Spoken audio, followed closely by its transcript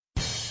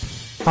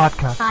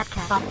Vodka.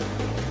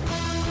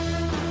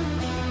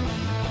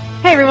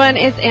 Hey everyone,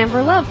 it's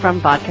Amber Love from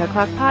Vodka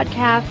O'Clock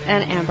Podcast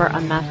and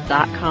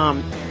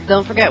AmberUnmasked.com.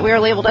 Don't forget we are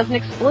labeled as an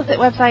explicit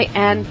website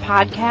and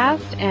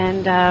podcast,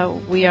 and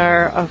we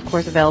are, of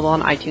course, available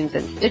on iTunes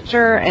and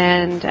Stitcher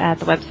and at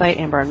the website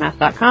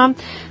AmberUnmasked.com.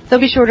 So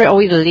be sure to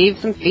always leave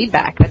some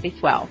feedback. That'd be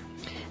swell.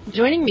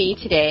 Joining me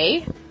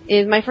today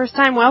is my first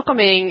time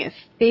welcoming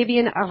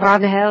Fabian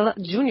Rangel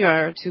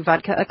Jr. to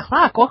Vodka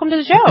O'Clock. Welcome to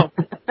the show.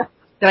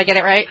 Did I get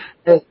it right?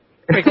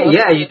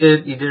 Yeah, you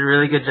did a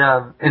really good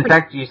job. In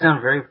fact, you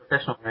sound very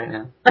professional right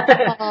now.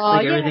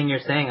 Everything you're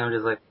saying, I'm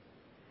just like...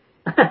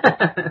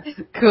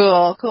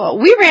 Cool.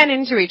 We ran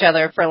into each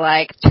other for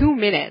like 2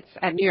 minutes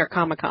at New York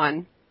Comic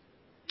Con.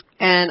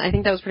 And I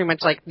think that was pretty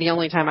much like the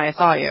only time I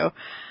saw you.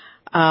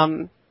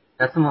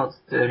 That's the most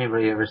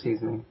anybody ever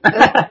sees me.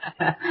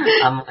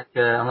 I'm like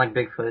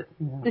Bigfoot.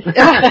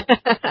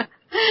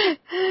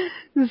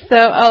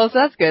 So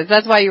that's good. So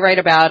that's why you write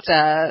about,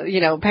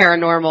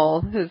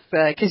 paranormal,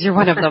 because you're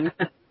one of them.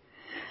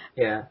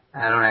 Yeah,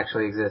 I don't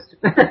actually exist.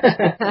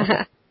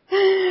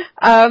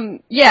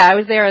 I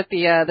was there at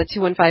the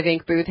 215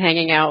 Inc. booth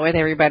hanging out with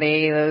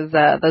everybody,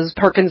 those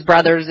Perkins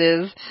brothers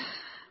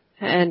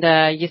and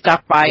you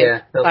stopped by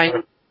and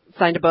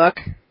signed a book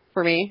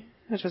for me,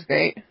 which was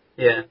great.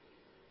 Yeah.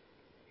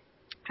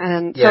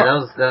 And that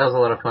was a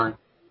lot of fun.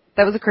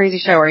 That was a crazy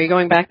show. Are you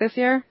going back this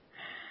year?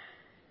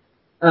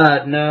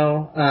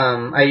 No.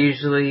 I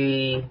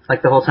usually,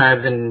 the whole time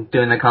I've been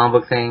doing the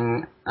comic book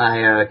thing,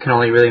 I can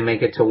only really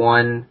make it to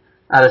one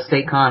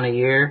out-of-state con a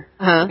year.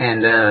 Uh-huh.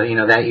 And,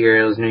 that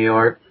year it was New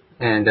York.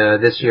 And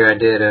this year I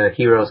did a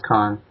Heroes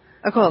Con.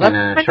 Oh, cool.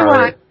 That's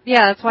Charlotte.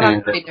 That's what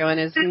I'm going to be doing,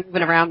 is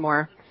moving around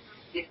more.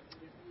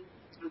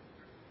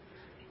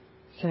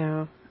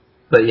 So.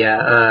 But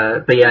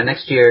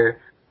next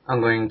year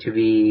I'm going to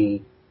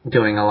be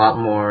doing a lot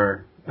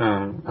more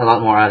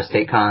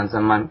out-of-state cons.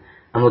 I'm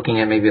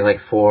looking at maybe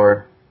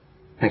 4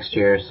 next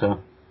year, so.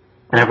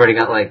 And I've already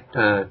got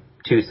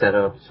 2 set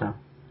up, so.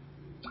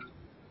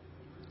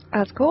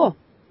 That's cool.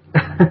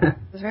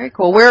 That's very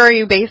cool. Where are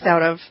you based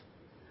out of?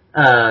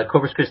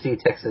 Corpus Christi,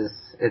 Texas.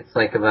 It's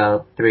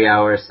about 3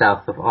 hours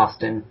south of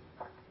Austin.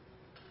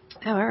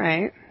 Oh, all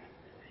right.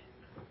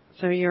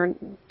 So you're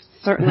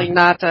certainly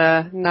not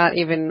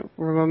even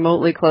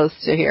remotely close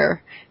to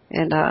here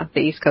in the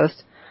East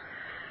Coast.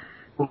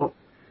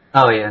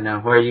 Oh yeah, no.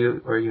 Where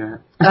are you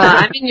at?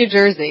 I'm in New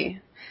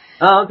Jersey.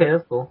 Oh, okay,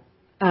 that's cool.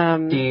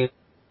 Do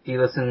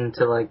you listen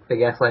to the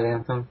Gaslight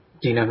Anthem?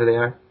 Do you know who they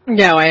are?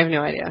 No, I have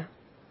no idea.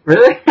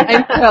 Really?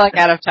 I'm still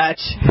out of touch.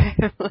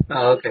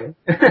 Oh, okay.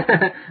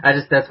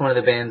 That's one of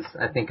the bands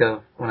I think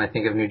of when I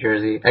think of New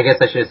Jersey. I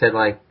guess I should have said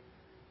I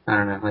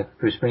don't know,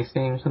 Bruce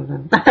Springsteen or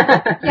something.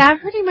 Yeah, I'm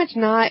pretty much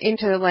not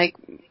into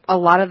a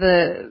lot of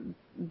the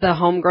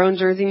homegrown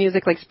Jersey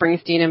music, like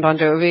Springsteen and Bon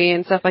Jovi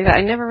and stuff like that.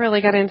 I never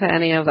really got into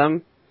any of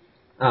them.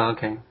 Oh,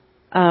 okay.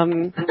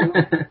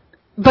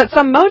 But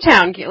some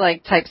Motown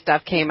type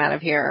stuff came out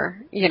of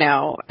here,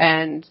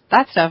 and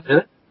that stuff,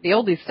 really? The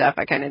oldies stuff,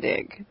 I kind of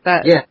dig.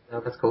 Yeah,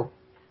 that's cool.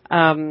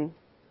 But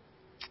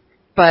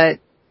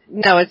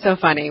no, it's so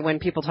funny when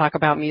people talk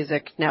about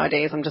music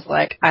nowadays. I'm just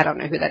like, I don't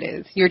know who that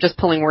is. You're just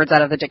pulling words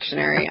out of the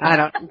dictionary.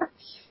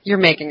 You're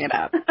making it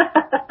up.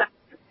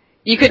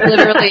 You could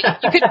literally,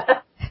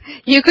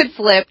 you could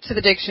flip to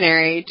the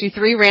dictionary, do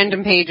 3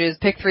 random pages,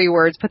 pick 3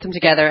 words, put them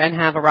together, and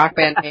have a rock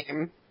band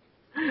name.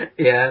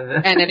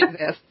 Yeah. And it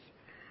exists.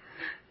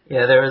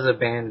 Yeah, there was a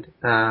band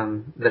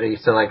that I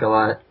used to like a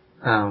lot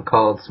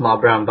called Small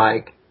Brown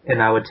Bike,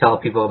 and I would tell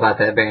people about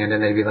that band,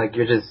 and they'd be like,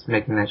 "You're just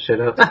making that shit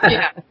up."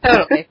 Yeah,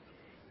 totally.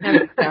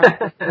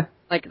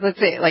 Let's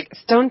say,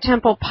 Stone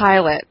Temple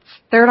Pilots,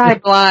 Third Eye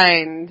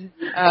Blind,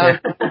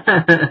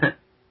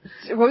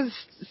 what was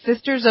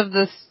Sisters of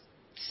the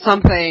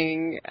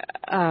something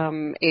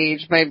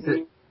age?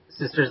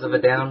 Sisters of a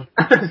Down.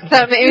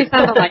 So maybe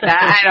something like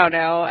that. I don't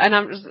know. And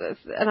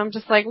I'm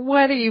just like,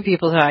 what are you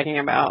people talking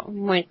about?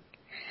 I'm like.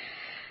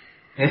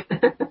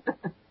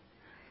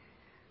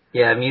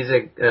 Yeah,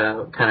 music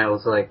kind of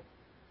was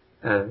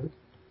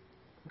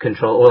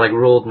control or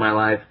ruled my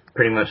life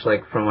pretty much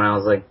from when I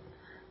was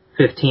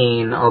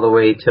 15 all the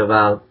way to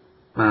about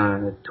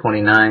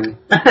 29.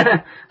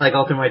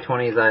 All through my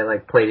 20s I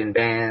played in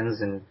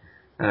bands and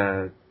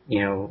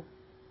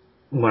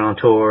went on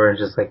tour and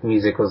just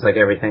music was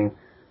everything.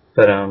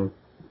 But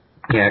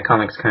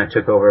comics kind of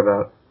took over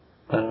about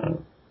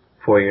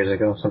 4 years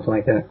ago, something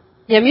like that.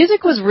 Yeah,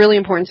 music was really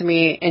important to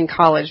me in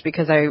college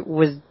because I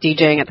was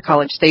DJing at the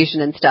college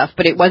station and stuff,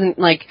 but it wasn't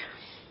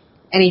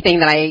anything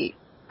that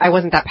I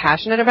wasn't that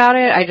passionate about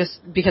it.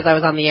 Because I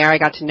was on the air, I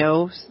got to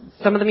know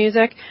some of the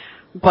music,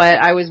 but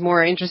I was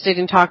more interested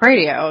in talk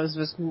radio. It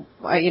was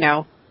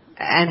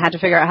and had to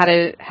figure out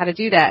how to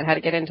do that and how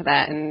to get into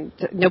that, and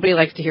nobody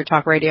likes to hear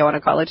talk radio on a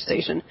college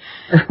station.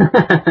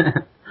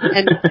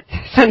 And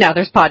so now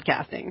there's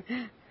podcasting.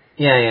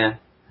 Yeah.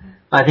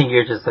 I think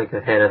you're just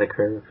ahead of the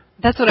curve.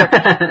 That's what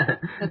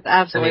that's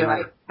absolutely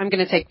right. I'm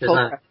going to take full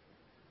credit.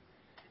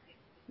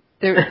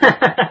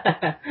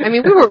 I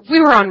mean, we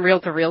were on reel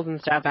to reels and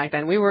stuff back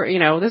then. We were,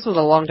 this was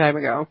a long time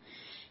ago.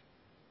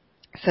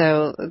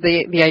 So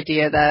the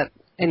idea that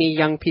any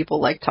young people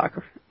like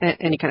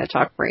any kind of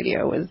talk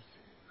radio was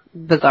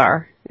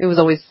bizarre. It was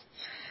always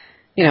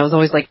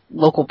like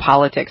local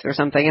politics or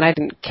something, and I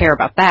didn't care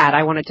about that.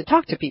 I wanted to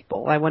talk to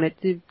people. I wanted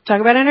to talk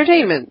about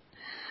entertainment.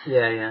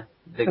 Yeah.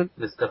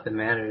 The stuff that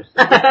matters.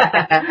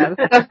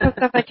 That's the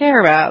stuff I care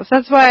about.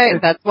 So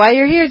that's why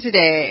you're here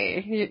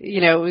today.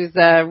 It was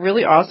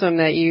really awesome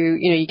that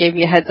you gave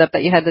me a heads up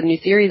that you had the new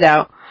series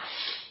out,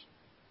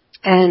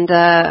 and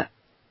I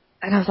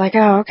was like,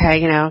 oh, okay,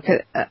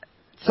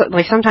 so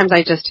like sometimes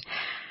I'm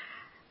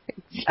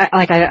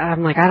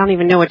like, I don't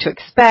even know what to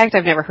expect.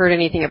 I've never heard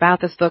anything about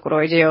this book. What do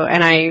I do?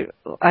 And I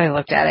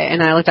looked at it,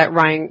 and I looked at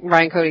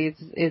Ryan Cody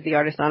is the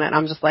artist on it, and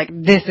I'm just like,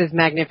 this is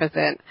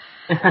magnificent.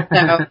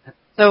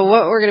 So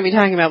what we're going to be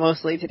talking about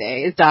mostly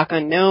today is Doc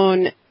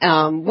Unknown.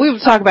 We will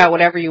talk about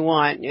whatever you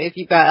want. If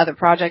you've got other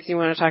projects you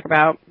want to talk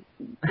about,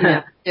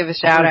 give a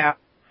shout out.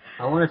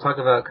 I want to talk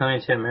about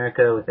Coming to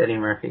America with Eddie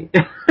Murphy.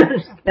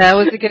 That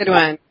was a good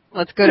one.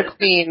 Let's go to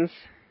Queens.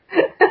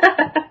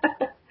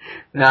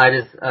 No, I'm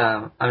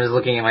just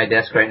looking at my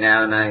desk right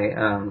now, and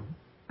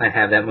I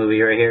have that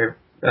movie right here.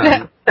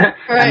 Right.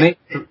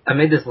 I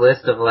made this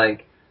list of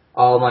like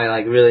all my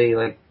like really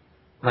like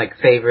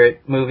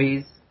favorite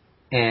movies,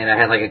 and I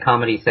had like a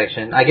comedy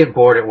section. I get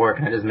bored at work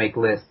and I just make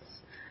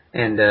lists,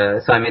 and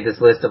so I made this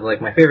list of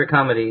like my favorite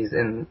comedies,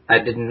 and I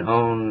didn't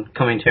own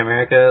Coming to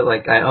America.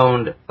 Like I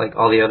owned like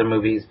all the other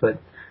movies, but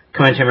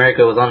Coming to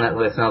America was on that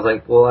list, and I was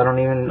like, well, I don't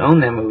even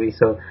own that movie,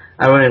 so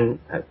I went and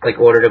like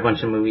ordered a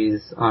bunch of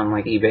movies on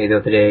like eBay the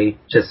other day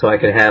just so I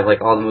could have like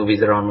all the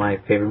movies that are on my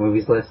favorite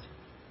movies list.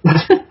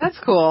 That's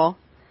cool.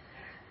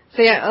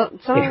 So yeah,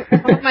 some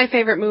of my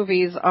favorite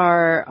movies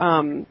are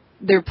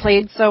they're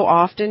played so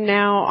often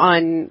now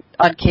on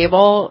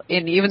cable,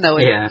 and even though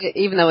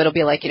it'll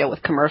be like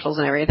with commercials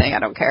and everything, I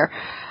don't care.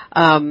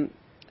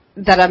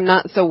 That I'm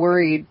not so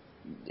worried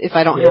if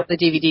I don't have the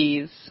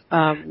DVDs.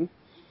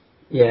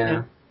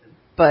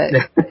 But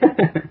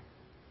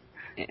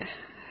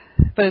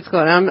but it's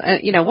cool.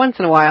 Once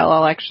in a while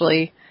I'll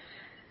actually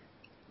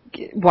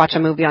watch a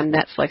movie on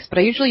Netflix, but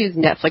I usually use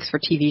Netflix for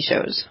TV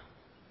shows.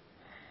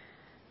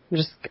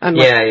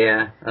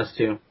 Us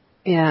too.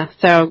 Yeah,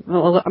 so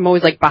I'm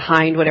always like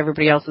behind what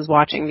everybody else is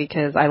watching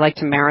because I like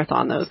to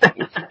marathon those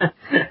things.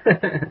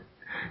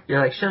 You're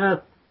like, shut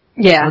up.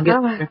 Yeah, I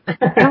don't want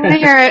to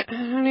hear it. I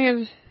don't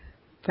need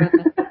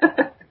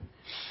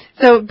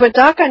but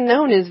Doc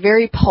Unknown is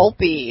very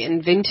pulpy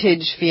and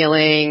vintage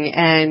feeling,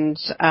 and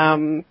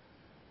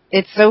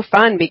it's so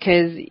fun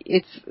because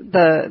it's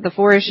the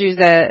 4 issues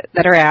that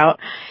are out.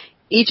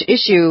 Each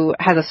issue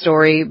has a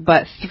story,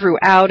 but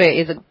throughout it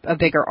is a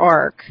bigger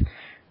arc.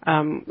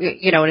 And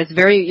it's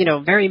very,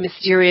 very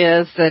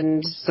mysterious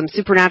and some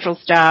supernatural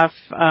stuff.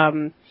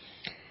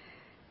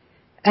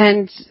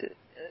 And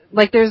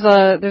like there's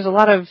a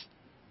lot of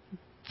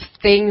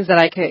things that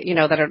I could,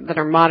 that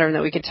are modern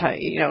that we could,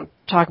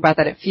 talk about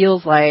that it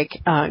feels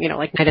like,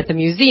 like Night at the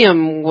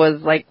Museum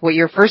was like what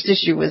your first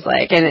issue was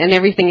like, and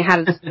everything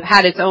had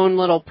its own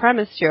little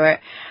premise to it.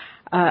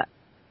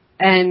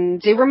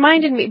 And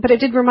it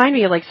did remind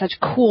me of like such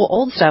cool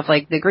old stuff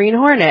like the Green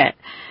Hornet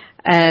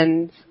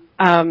and,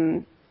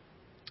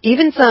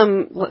 even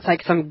some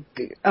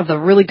of the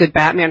really good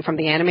Batman from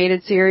the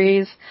animated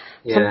series.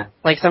 Yeah.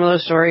 Some of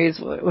those stories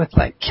with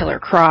like Killer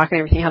Croc and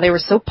everything, how they were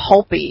so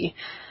pulpy.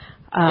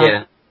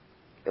 So,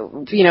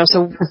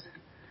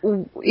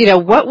 where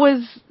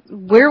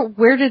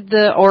did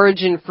the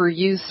origin for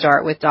you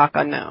start with Doc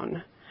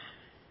Unknown?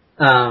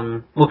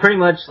 Well, pretty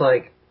much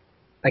like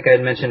I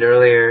had mentioned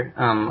earlier,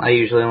 I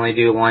usually only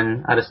do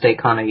one out-of-state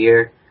con a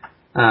year.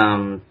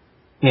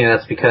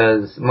 That's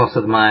because most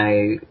of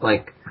my,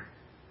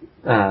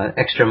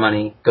 extra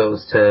money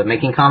goes to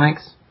making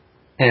comics.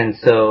 And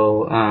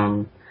so,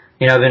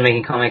 I've been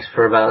making comics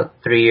for about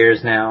 3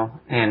 years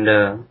now, and,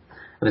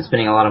 I've been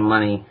spending a lot of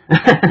money.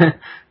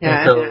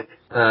 And so,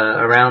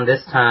 around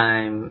this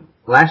time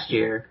last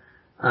year,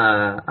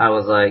 I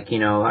was like,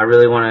 I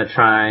really want to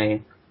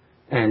try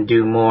and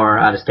do more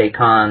out-of-state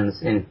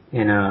cons in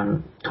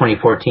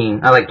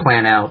 2014. I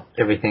plan out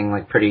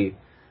everything pretty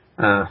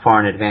far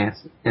in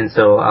advance, and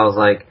so I was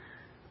like,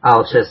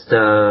 I'll just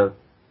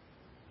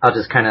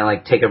kind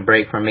of take a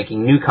break from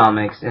making new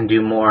comics and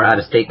do more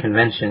out-of-state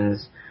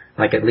conventions,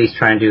 at least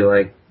try and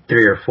do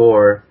 3 or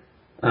 4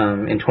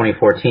 in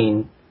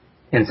 2014.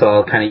 And so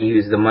I'll kind of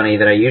use the money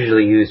that I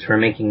usually use for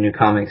making new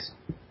comics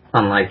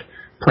on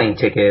plane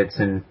tickets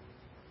and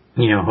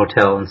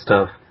hotel and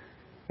stuff,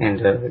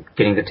 and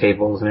getting the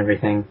tables and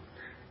everything.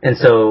 And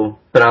so,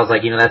 but I was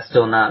like, that's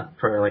still not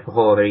for a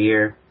whole other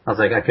year. I was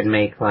like, I could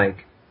make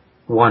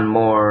one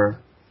more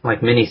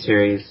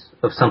mini-series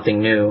of something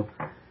new.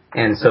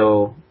 And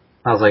so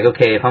I was like,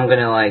 okay, if I'm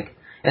gonna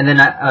and then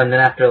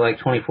after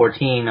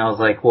 2014, I was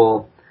like,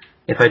 well,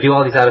 if I do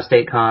all these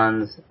out-of-state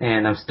cons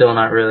and I'm still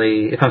not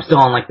really, if I'm still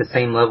on the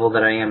same level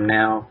that I am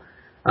now,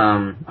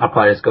 I'll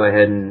probably just go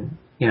ahead and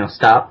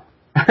stop.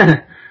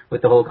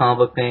 with the whole comic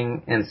book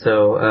thing. And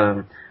so,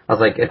 I was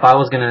like, if I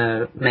was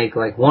gonna make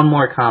like one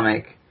more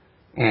comic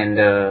and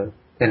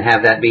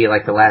have that be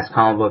like the last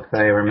comic book that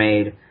I ever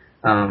made,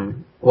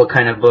 what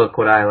kind of book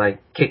would I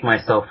like kick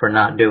myself for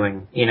not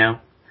doing, you know?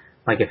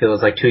 Like if it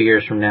was like 2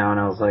 years from now and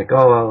I was like,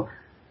 oh, well,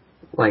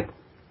 like,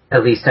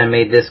 at least I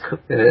made this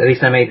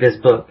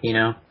book, you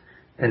know?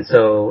 And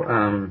so,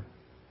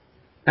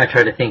 I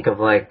try to think of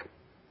like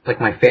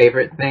my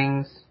favorite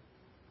things,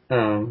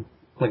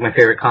 like my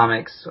favorite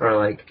comics are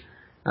like,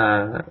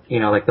 you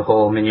know, like the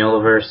whole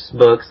Mignolaverse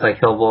books, like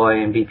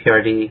Hellboy and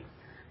BPRD.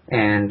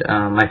 And,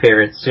 my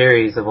favorite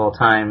series of all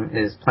time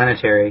is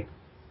Planetary.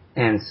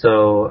 And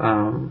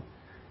so,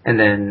 and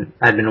then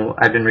I've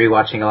been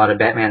rewatching a lot of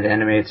Batman the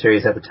Animated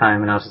Series at the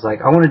time, and I was just like,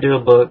 I want to do a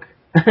book.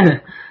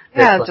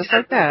 Yeah, just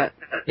like that.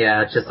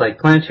 Yeah, it's just like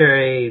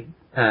Planetary,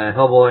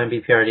 Hellboy and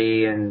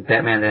BPRD and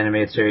Batman the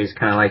Animated Series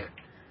kind of like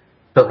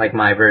felt like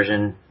my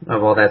version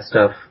of all that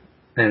stuff.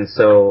 And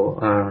so,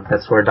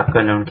 that's where Doc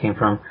Unknown came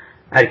from.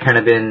 I'd kind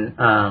of been,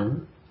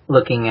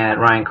 looking at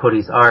Ryan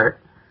Cody's art.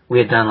 We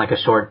had done like a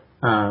short,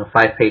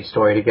 5-page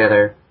story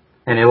together,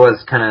 and it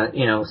was kind of,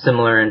 you know,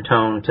 similar in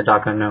tone to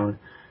Doc Unknown.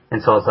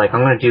 And so I was like,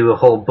 I'm going to do a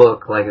whole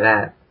book like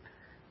that.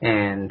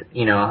 And,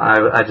 you know,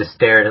 I just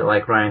stared at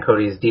like Ryan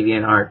Cody's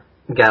DeviantArt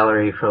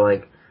gallery for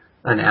like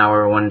an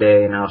hour one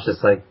day, and I was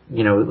just like,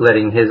 you know,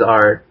 letting his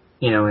art,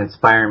 you know,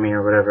 inspire me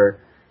or whatever.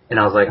 And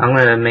I was like, I'm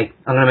gonna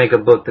make a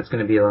book that's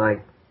gonna be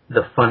like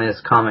the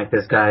funnest comic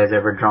this guy has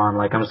ever drawn.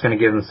 Like, I'm just gonna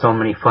give him so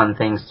many fun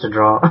things to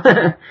draw.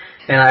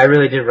 And I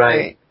really did write.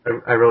 Right.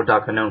 I wrote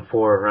Doc Unknown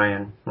for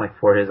Ryan, like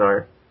for his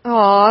art.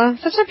 Aw,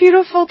 such a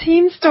beautiful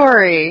team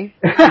story.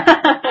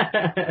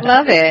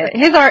 Love it.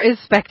 His art is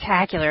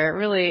spectacular. It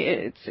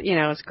really,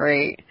 it's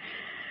great.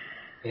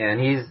 Yeah, and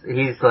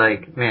he's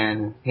like,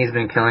 man, he's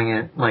been killing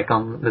it, like,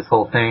 on this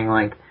whole thing,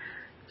 like,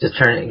 just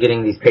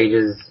getting these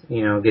pages,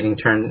 you know, him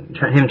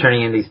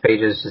turning in these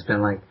pages has just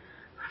been, like,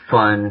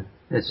 fun.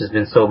 It's just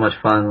been so much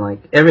fun.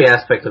 Like, every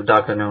aspect of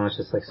Doc Unknown is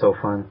just, like, so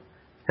fun.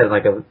 Had,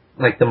 like,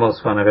 the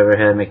most fun I've ever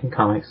had making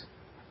comics.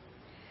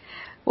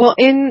 Well,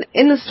 in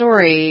the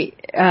story,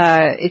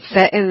 it's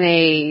set in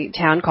a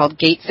town called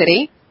Gate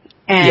City,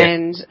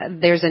 and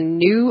there's a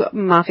new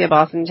mafia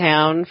boss in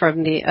town of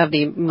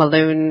the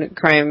Malone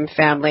crime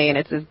family, and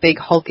it's this big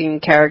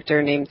hulking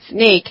character named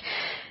Snake,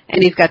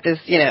 and he's got this,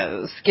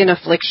 skin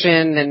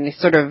affliction and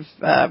sort of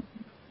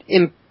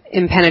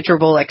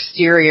impenetrable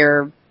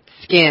exterior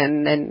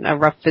skin and a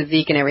rough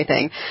physique and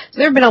everything. So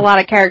there have been a lot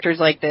of characters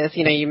like this.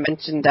 You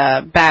mentioned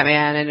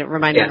Batman, and it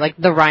reminded me of like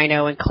the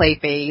Rhino and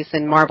Clayface,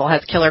 and Marvel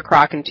has Killer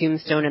Croc and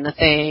Tombstone and The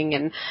Thing.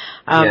 And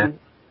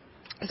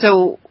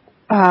so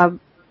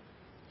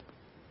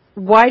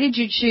why did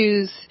you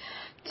choose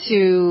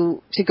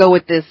to go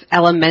with this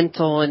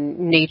elemental and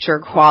nature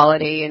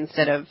quality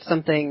instead of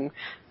something,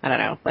 I don't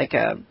know, like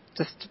a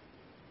just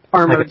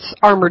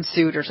armored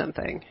suit or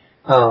something?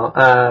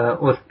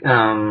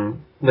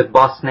 With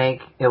Boss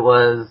Snake, it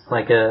was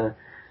like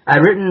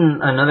I'd written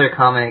another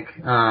comic.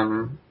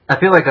 I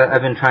feel like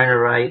I've been trying to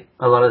write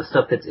a lot of the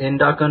stuff that's in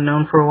Doc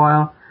Unknown for a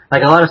while.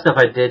 Like, a lot of stuff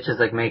I did just,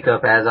 like, make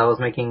up as I was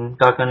making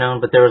Doc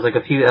Unknown, but there was, like,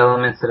 a few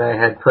elements that I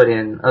had put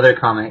in other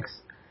comics.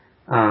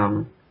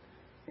 But,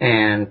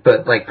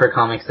 like, for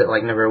comics that,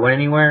 like, never went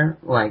anywhere,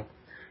 like,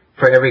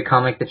 for every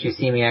comic that you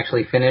see me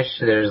actually finish,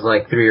 there's,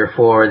 like, 3 or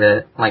 4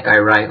 that, like, I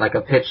write, like,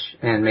 a pitch,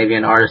 and maybe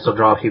an artist will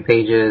draw a few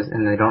pages,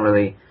 and they don't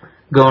really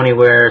go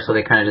anywhere, so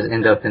they kind of just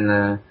end up in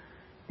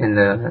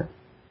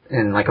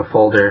like a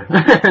folder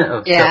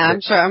of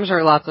stuff. I'm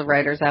sure lots of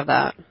writers have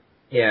that.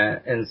 Yeah,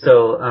 and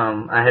so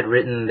I had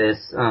written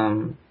this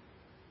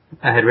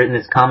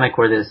comic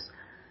where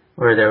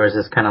there was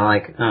this kind of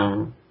like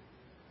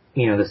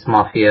this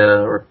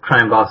mafia or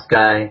crime boss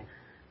guy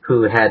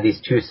who had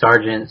these 2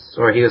 sergeants,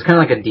 or he was kind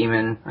of like a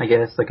demon, I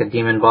guess, like a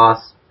demon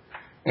boss,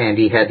 and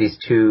he had these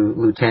 2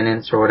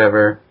 lieutenants or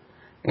whatever.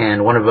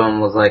 And one of them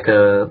was like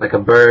a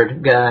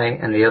bird guy,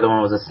 and the other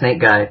one was a snake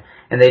guy.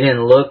 And they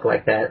didn't look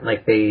like that.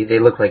 Like, they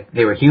looked like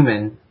they were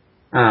human.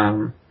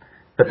 But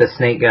the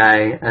snake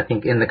guy, I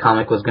think in the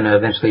comic, was gonna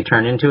eventually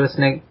turn into a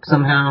snake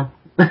somehow.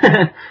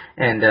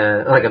 And,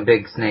 like a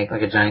big snake,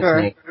 like a giant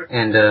snake.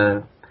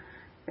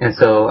 And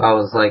so I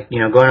was like,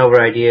 going over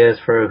ideas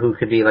for who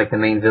could be like the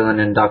main villain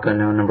in Doc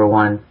Unknown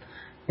 #1.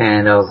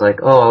 And I was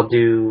like, I'll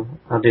do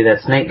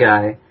that snake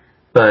guy.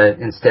 But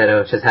instead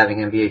of just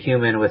having him be a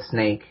human with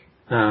snake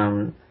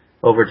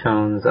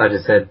overtones, I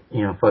just said,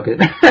 fuck it.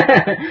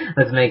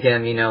 Let's make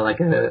him, like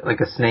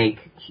a snake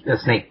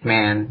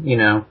man,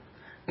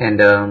 and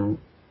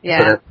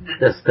so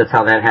that's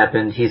how that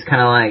happened. He's kind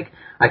of like,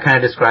 I kind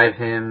of describe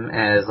him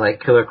as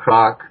like Killer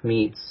Croc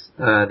meets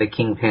the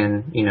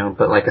Kingpin,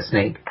 but like a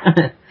snake.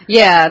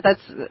 Yeah,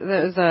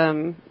 there's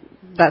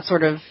that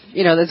sort of,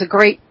 there's a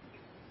great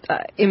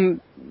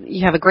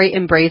you have a great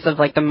embrace of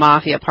like the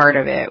mafia part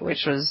of it,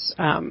 which is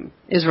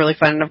really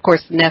fun, and of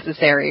course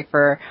necessary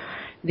for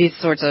these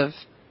sorts of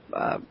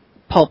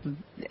pulp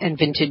and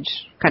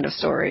vintage kind of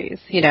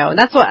stories, and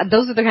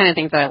those are the kind of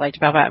things that I liked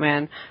about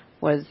Batman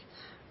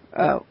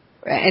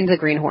and the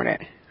Green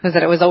Hornet, was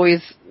that it was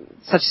always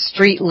such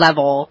street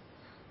level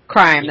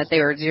crime that they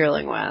were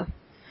dealing with.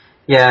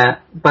 Yeah,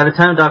 by the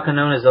time Doc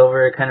Unknown is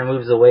over, it kind of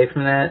moves away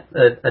from that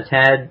a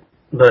tad,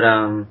 but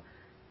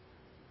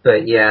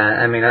yeah,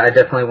 I mean, I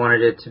definitely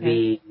wanted it to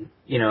be,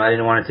 you know, I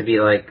didn't want it to be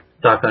like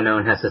Doc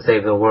Unknown has to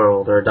save the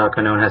world, or Doc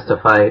Unknown has to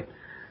fight,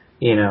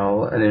 you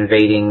know, an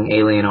invading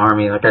alien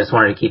army. Like, I just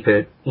wanted to keep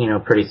it, you know,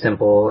 pretty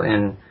simple.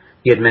 And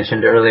you had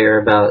mentioned earlier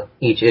about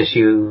each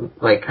issue,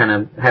 like, kind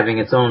of having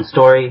its own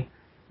story,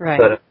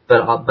 right?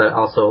 But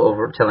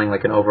also telling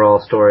like an overall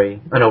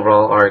story, an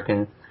overall arc.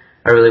 And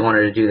I really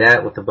wanted to do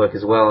that with the book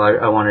as well.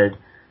 I wanted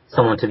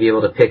someone to be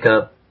able to pick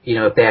up, you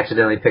know, if they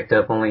accidentally picked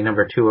up only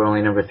number 2 or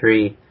only number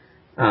 3.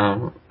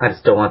 I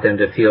still want them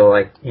to feel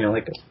like, you know,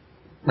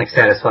 like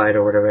satisfied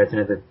or whatever at the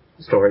end of the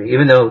story,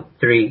 even though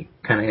 3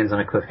 kind of ends on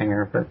a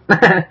cliffhanger, but.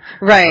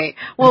 Right.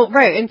 Well,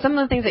 right. And some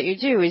of the things that you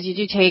do is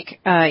you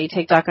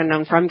take Doc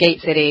Unknown from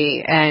Gate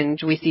City,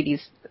 and we see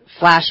these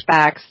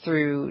flashbacks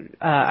through,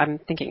 I'm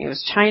thinking it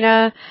was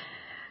China.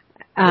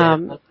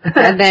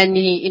 And then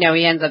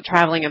he ends up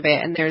traveling a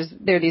bit, and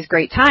there are these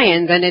great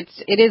tie-ins, and it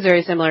is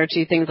very similar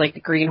to things like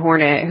the Green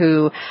Hornet,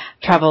 who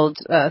traveled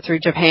through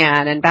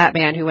Japan, and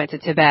Batman, who went to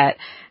Tibet.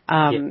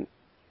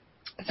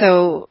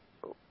 So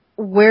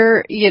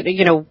where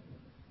you know,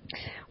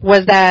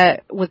 was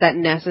that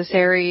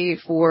necessary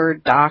for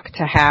Doc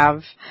to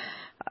have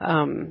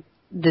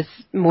this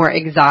more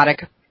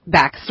exotic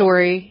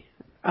backstory,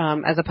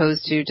 as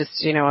opposed to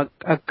just, you know,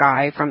 a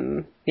guy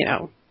from, you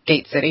know,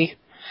 Gate City?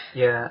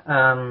 Yeah,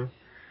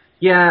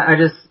 I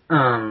just,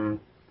 I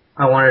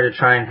wanted to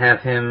try and have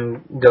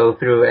him go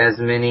through as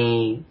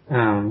many,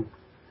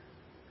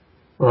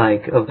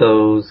 like, of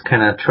those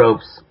kind of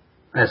tropes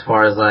as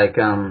far as, like,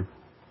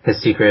 his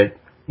secret,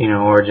 you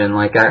know, origin.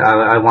 Like,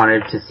 I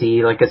wanted to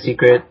see, like, a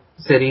secret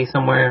city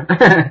somewhere.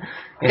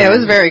 Yeah, it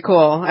was very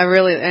cool.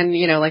 And,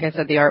 you know, like I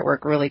said, the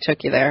artwork really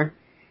took you there.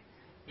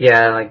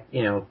 Yeah, like,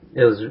 you know,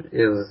 it was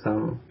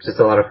just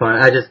a lot of fun.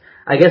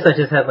 I guess I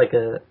just had like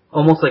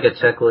almost like a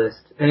checklist,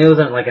 and it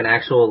wasn't like an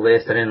actual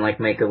list. I didn't like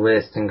make a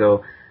list and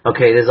go,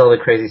 okay, this is all the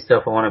crazy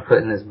stuff I want to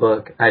put in this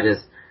book. I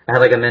had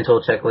like a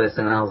mental checklist,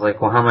 and I was like,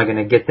 well, how am I going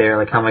to get there?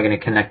 Like, how am I going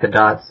to connect the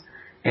dots?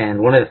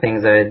 And one of the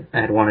things I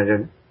had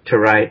wanted to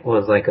write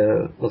was like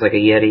a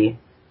Yeti.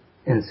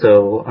 And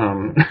so,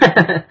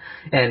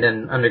 and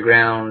an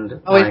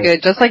underground. Always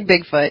good. Just like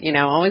Bigfoot, you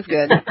know, always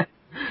good.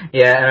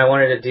 Yeah, and I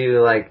wanted to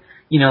do like,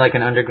 you know, like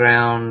an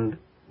underground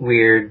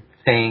weird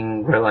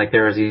thing where like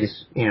there was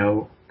these, you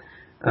know,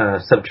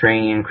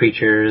 subterranean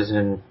creatures,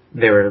 and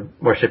they were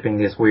worshipping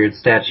this weird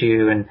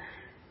statue, and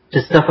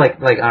just stuff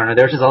like I don't know,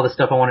 there was just all this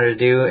stuff I wanted to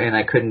do, and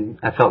I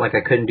felt like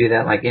I couldn't do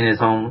that like in his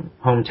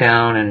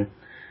hometown.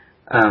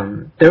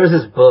 And there was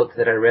this book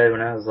that I read when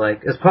I was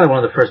like, it was probably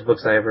one of the first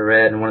books I ever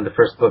read, and one of the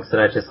first books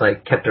that I just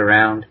like kept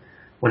around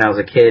when I was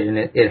a kid, and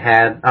it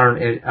had, I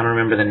don't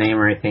remember the name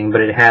or anything, but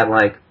it had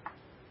like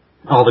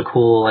all the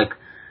cool like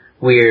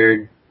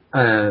weird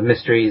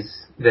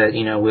mysteries that,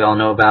 you know, we all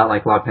know about,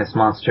 like Loch Ness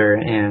Monster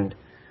and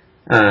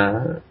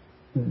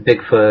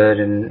Bigfoot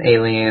and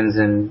aliens,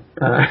 and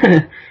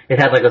it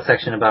had like a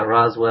section about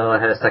Roswell,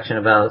 it had a section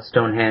about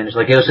Stonehenge.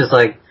 Like, it was just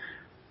like,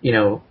 you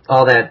know,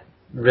 all that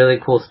really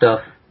cool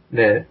stuff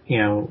that, you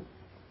know,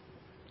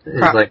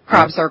 is like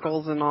crop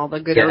circles and all the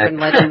good urban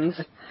legends.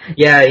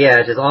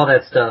 Yeah, just all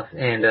that stuff.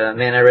 And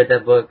man, I read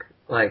that book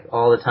like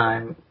all the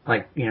time,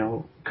 like, you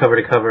know, cover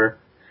to cover.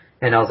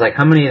 And I was like,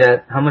 how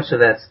much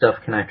of that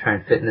stuff can I try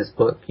and fit in this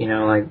book? You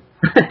know, like,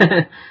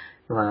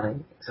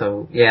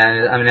 so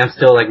yeah, I mean, I'm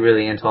still like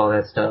really into all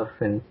that stuff,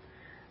 and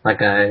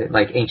like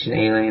Ancient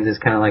Aliens is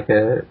kind of like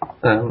what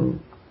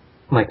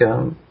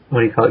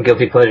do you call it?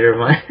 Guilty pleasure of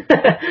mine.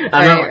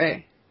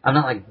 Right. I'm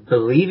not like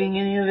believing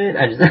any of it.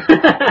 I just.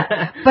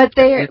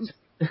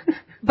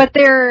 But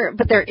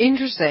they're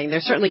interesting.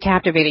 They're certainly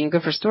captivating,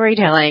 good for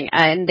storytelling,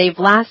 and they've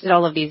lasted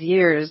all of these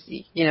years.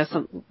 You know,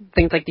 some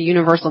things like the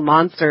universal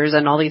monsters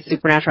and all these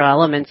supernatural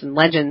elements and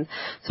legends.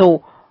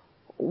 So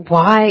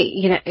why,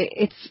 you know,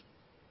 it's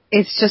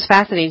just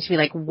fascinating to me.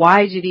 Like,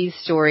 why do these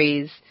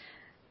stories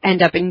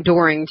end up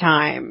enduring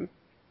time?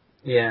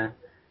 Yeah,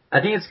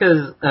 I think it's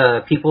because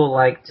people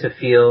like to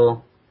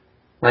feel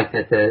like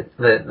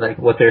that like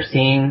what they're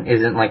seeing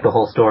isn't like the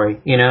whole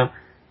story, you know,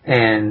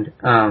 and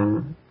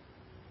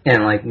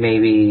like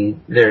maybe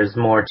there's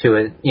more to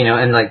it, you know,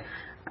 and like,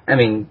 I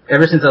mean,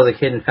 ever since I was a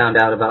kid and found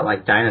out about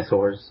like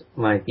dinosaurs,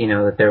 like, you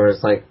know, that there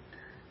was like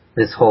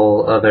this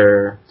whole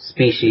other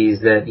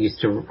species that used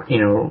to, you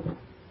know,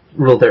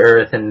 rule the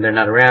earth, and they're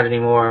not around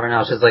anymore, and I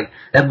was just like,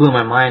 that blew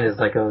my mind as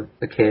like a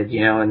kid,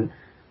 you know, and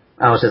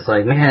I was just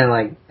like, man,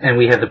 like, and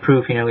we have the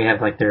proof, you know, we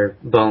have like their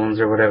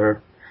bones or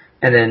whatever,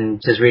 and then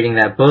just reading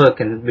that book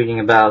and reading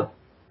about,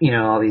 you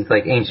know, all these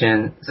like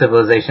ancient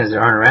civilizations that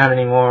aren't around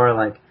anymore,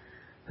 like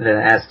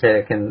the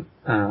Aztec, and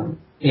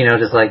you know,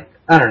 just like,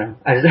 I don't know,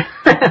 I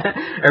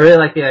really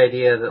like the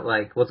idea that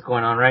like what's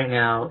going on right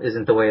now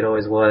isn't the way it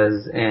always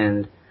was,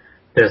 and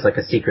there's like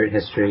a secret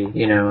history,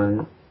 you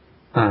know,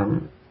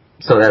 and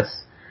so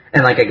that's,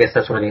 and like I guess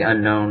that's where the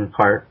unknown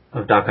part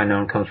of Doc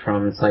Unknown comes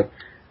from. It's like,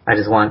 I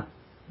just want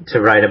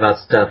to write about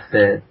stuff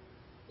that,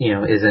 you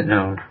know, isn't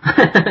known.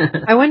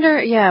 I wonder,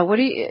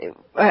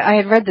 I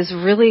had read this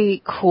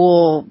really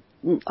cool,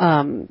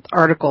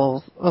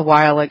 article a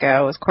while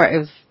ago. It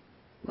was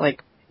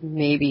like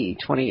maybe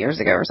 20 years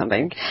ago or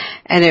something.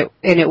 And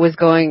it was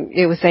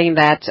saying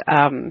that,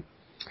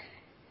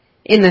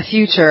 in the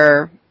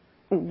future,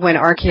 when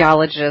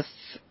archaeologists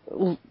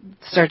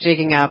start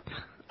digging up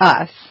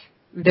us,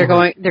 they're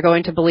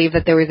going to believe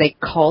that there was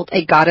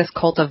a goddess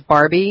cult of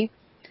Barbie,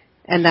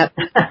 and that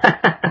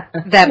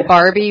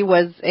Barbie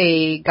was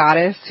a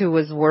goddess who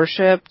was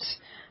worshipped,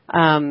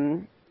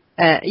 and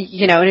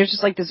it was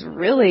just like this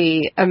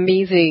really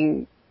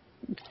amazing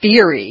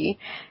theory.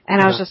 And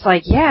I was just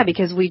like, yeah,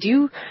 because we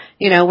do,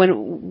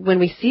 when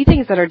we see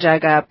things that are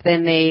dug up,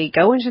 then they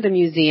go into the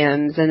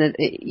museums and,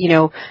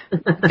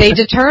 they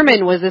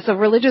determine, was this a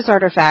religious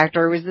artifact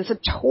or was this a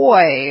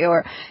toy,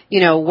 or,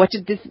 what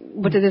did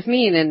this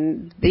mean?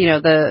 And,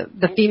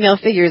 the female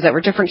figures that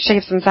were different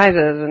shapes and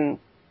sizes.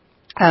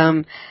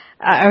 And,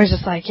 I was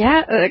just like,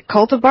 yeah,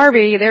 cult of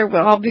Barbie.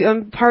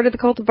 I'm part of the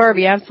cult of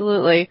Barbie,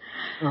 absolutely.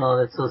 Oh,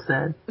 that's so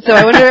sad. So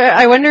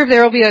I wonder if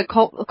there will be a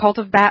cult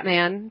of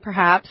Batman.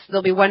 Perhaps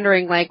they'll be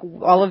wondering, like,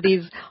 all of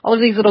these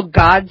little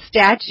god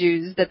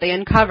statues that they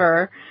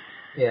uncover.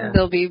 Yeah.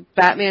 There'll be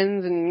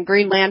Batmans and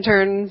Green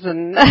Lanterns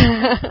and.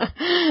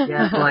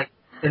 Yeah, so like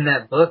in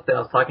that book that I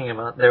was talking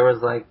about, there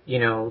was like,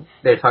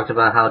 they talked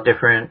about how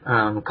different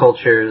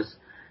cultures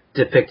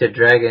depicted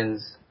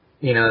dragons.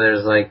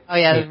 There's like. Oh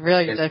yeah, it's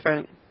really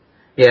different.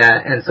 Yeah,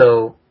 and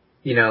so,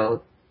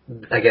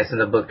 I guess in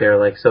the book they're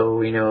like,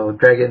 so,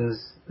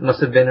 dragons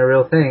must have been a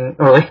real thing,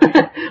 or like,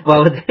 why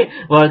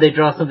would they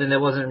draw something that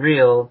wasn't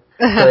real?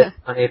 But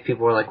if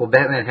people were like, well,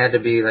 Batman had to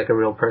be like a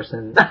real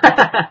person.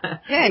 Yeah,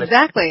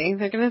 exactly.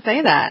 They're gonna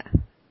say that.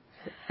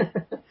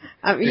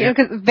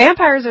 Because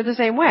vampires are the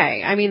same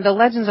way. I mean, the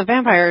legends of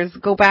vampires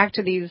go back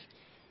to these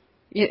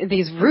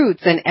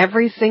roots, and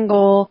every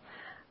single,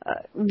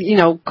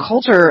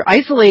 culture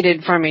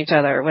isolated from each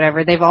other,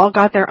 whatever, they've all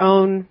got their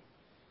own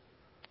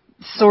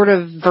sort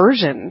of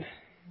version.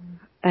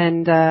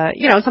 And,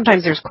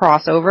 sometimes there's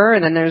crossover,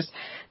 and then there's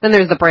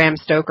the Bram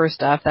Stoker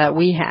stuff that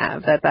we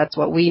have, that's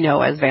what we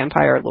know as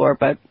vampire lore.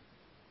 But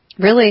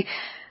really,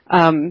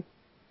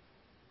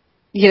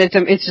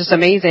 it's just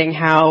amazing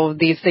how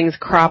these things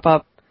crop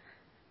up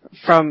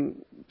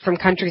from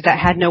countries that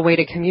had no way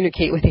to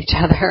communicate with each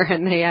other,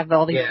 and they have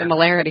all these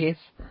similarities.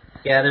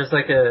 Yeah, there's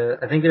I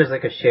think there's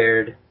like a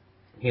shared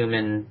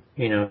human,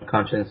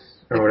 conscience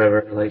or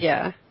whatever. Like,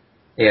 yeah.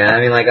 Yeah,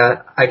 I mean, like,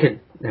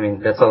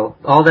 that's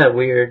all that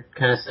weird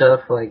kind of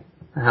stuff, like,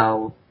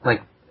 how,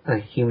 like, a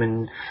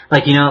human,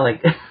 like,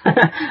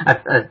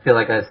 I feel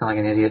like I sound like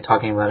an idiot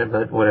talking about it,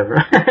 but whatever.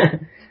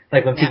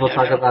 Like, when people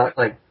talk about,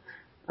 like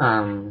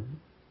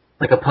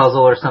a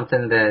puzzle or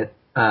something that,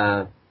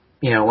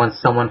 once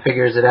someone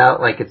figures it out,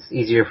 like, it's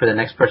easier for the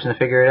next person to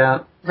figure it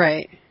out.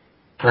 Right.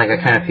 Like, I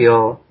kind of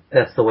feel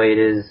that's the way it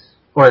is,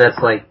 or that's,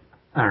 like,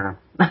 I don't know.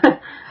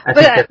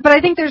 But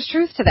I think there's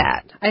truth to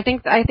that. I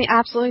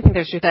absolutely think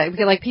there's truth to that.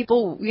 Because, like,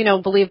 people,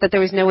 believe that there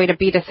was no way to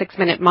beat a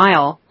 6-minute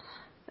mile.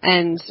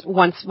 And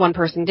once one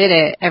person did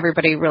it,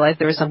 everybody realized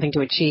there was something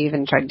to achieve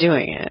and tried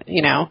doing it,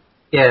 Yeah.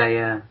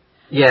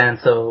 Yeah, and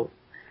so,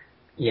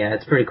 yeah,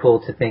 it's pretty cool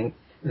to think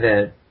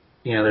that,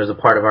 there's a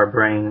part of our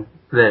brain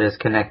that is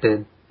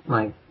connected,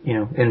 like,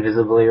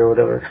 invisibly or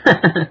whatever.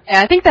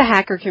 Yeah, I think the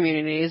hacker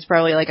community is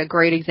probably, like, a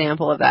great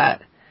example of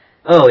that.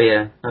 Oh,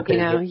 yeah. Okay.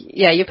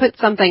 You put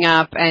something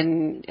up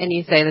and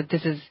you say that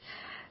this is,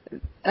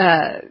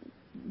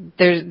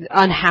 there's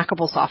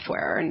unhackable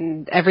software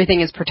and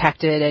everything is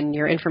protected and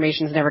your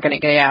information is never going to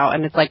get out,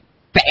 and it's like,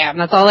 bam,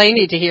 that's all I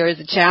need to hear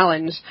is a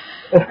challenge.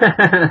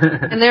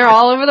 And they're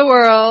all over the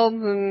world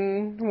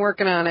and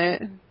working on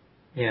it.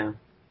 Yeah.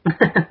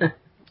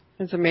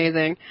 It's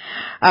amazing.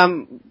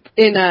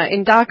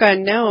 In Doc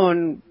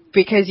Unknown,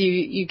 because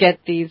you get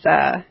these,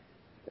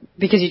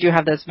 because you do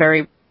have this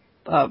very,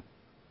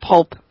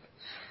 pulp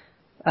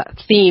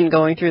theme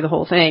going through the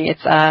whole thing.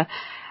 It's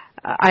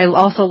I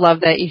also love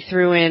that you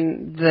threw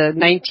in the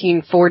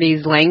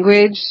 1940s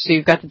language, so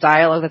you've got the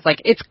dialogue that's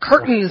like, it's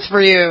curtains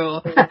for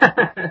you.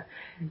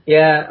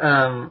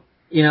 Yeah,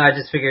 I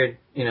just figured,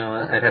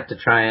 I'd have to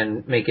try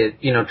and make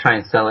it, try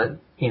and sell it,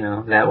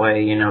 that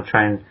way,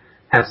 try and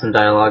have some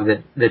dialogue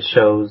that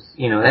shows,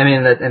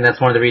 and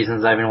that's one of the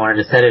reasons I even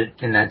wanted to set it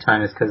in that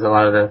time, is because a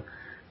lot of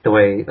the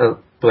way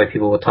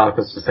people would talk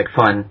was just like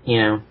fun,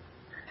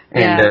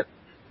 And,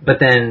 but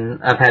then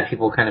I've had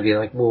people kind of be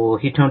like, well,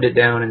 he toned it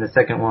down in the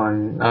second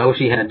one. I wish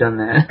he hadn't done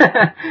that.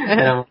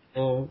 And I'm like,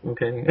 oh,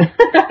 okay.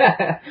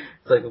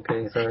 It's like,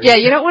 okay, sorry. Yeah,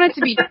 you don't want it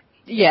to be,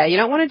 you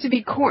don't want it to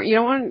be corny. You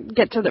don't want to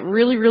get to the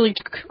really, really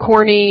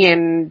corny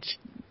and,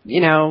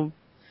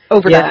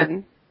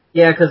 overdone.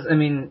 Yeah, because,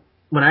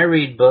 when I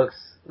read books,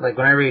 like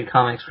when I read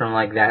comics from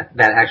like that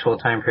actual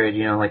time period,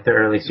 like the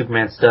early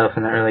Superman stuff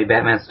and the early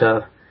Batman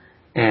stuff,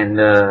 and,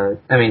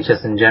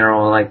 just in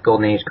general, like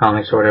Golden Age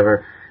comics or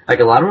whatever, like,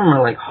 a lot of them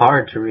are, like,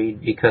 hard to read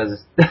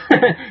because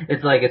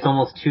it's, like, it's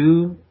almost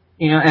too,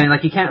 and,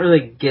 like, you can't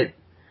really get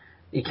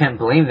you can't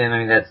blame them. I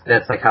mean,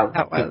 that's like how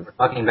That people was. were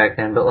talking back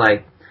then. But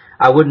like,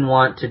 I wouldn't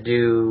want to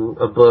do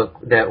a book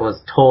that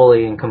was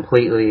totally and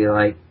completely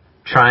like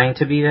trying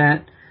to be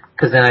that,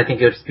 because then I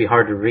think it would just be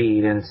hard to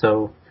read. And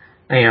so,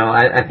 you know,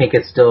 I think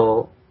it's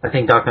still, I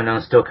think Dark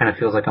Unknown still kind of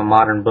feels like a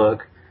modern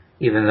book,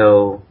 even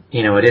though,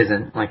 you know, it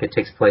isn't. Like, it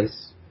takes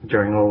place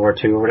during World War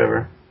II or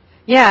whatever.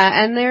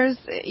 Yeah, and there's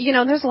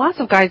lots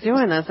of guys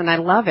doing this, and I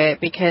love it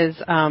because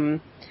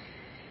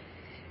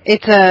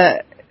it's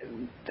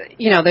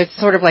there's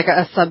sort of like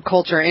a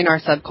subculture in our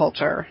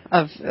subculture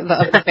of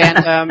the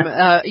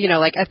fandom.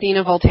 Like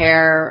Athena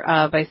Voltaire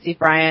by Steve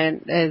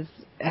Bryant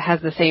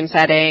has the same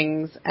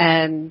settings,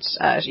 and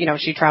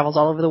she travels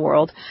all over the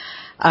world.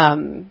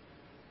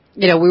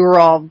 We were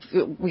all,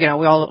 we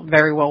all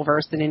very well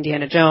versed in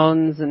Indiana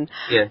Jones, and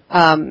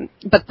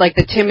but like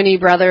the Timony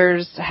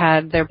brothers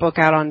had their book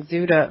out on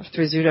through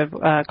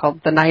Zuda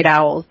called The Night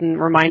Owls, and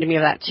reminded me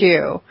of that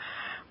too.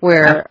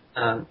 Where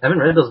I haven't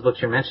read those books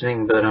you're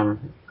mentioning, but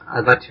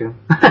I'd like to.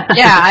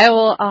 Yeah,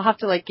 I'll have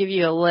to like give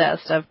you a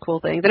list of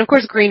cool things, and of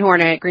course Green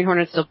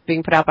Hornet's still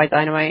being put out by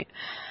Dynamite.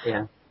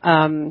 Yeah.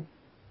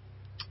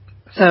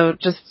 So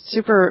just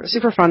super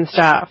super fun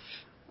stuff.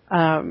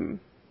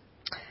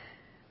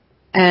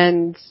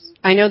 And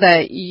I know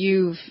that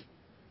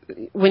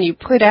when you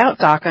put out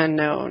Doc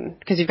Unknown,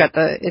 because you've got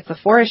it's a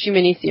 4-issue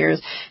miniseries,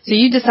 so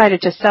you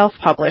decided to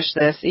self-publish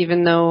this,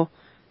 even though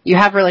you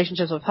have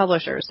relationships with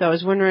publishers. So I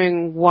was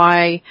wondering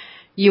why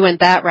you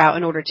went that route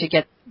in order to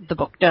get the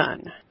book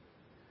done.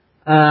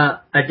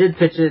 I did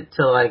pitch it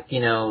to, like,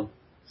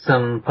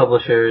 some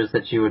publishers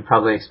that you would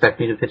probably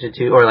expect me to pitch it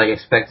to, or like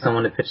expect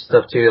someone to pitch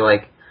stuff to,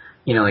 like,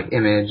 like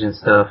Image and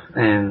stuff.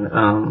 And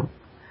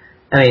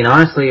I mean,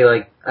 honestly,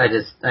 like, I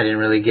didn't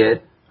really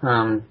get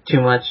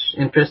too much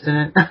interest in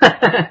it.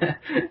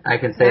 I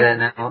can say that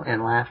now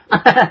and laugh.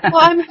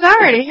 Well, I'm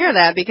sorry to hear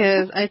that,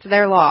 because it's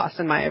their loss,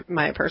 in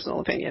my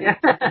personal opinion.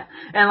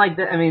 And like,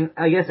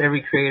 I guess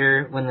every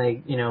creator, when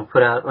they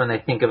when they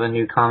think of a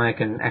new comic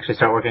and actually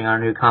start working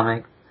on a new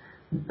comic,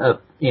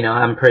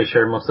 I'm pretty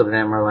sure most of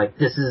them are like,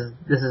 this is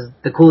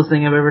the coolest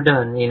thing I've ever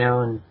done,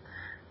 and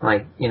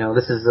like,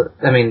 this is,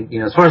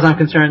 as far as I'm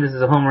concerned, this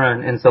is a home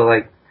run. And so,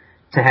 like,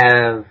 to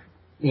have,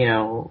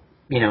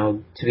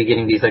 to be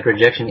getting these, like,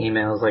 rejection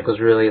emails, like, was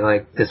really,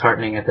 like,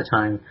 disheartening at the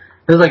time.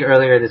 It was, like,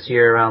 earlier this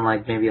year, around,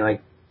 like, maybe,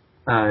 like,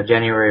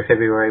 January or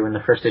February, when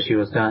the first issue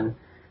was done.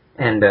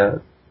 And,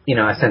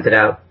 I sent it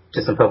out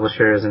to some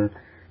publishers and,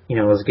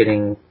 was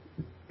getting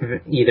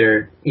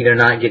either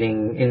not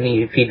getting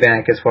any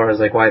feedback as far as,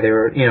 like, why they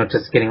were,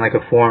 just getting, like,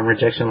 a form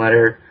rejection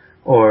letter,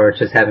 or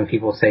just having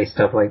people say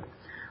stuff like,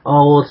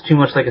 oh, well, it's too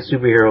much like a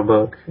superhero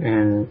book.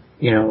 And,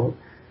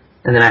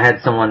 and then I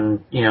had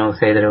someone,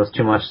 say that it was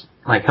too much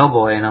like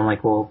Hellboy, and I'm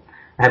like, well,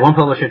 I had one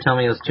publisher tell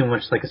me it was too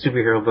much like a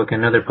superhero book,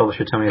 and another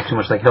publisher tell me it was too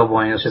much like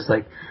Hellboy, and it was just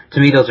like, to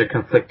me, those are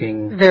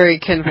conflicting. Very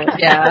conflicting,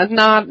 yeah,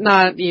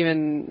 not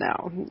even,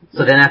 no.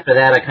 So then after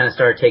that, I kind of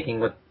started taking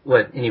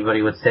what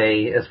anybody would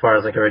say as far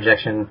as like a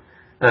rejection,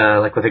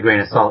 like with a grain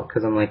of salt,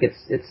 because I'm like,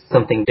 it's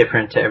something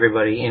different to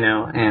everybody,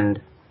 and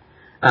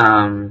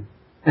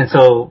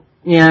so,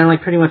 yeah, and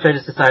like pretty much I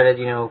just decided,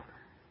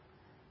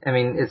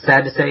 it's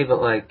sad to say,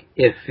 but like,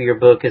 if your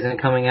book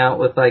isn't coming out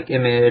with like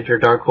Image or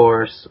Dark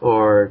Horse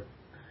or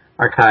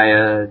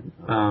Archaia,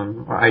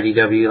 or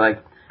IDW,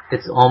 like,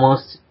 it's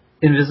almost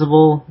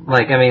invisible.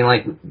 Like,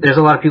 there's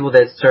a lot of people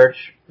that search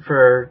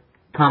for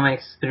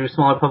comics through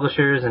smaller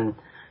publishers, and,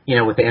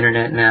 with the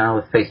internet now,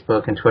 with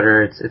Facebook and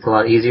Twitter, it's a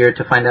lot easier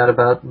to find out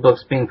about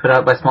books being put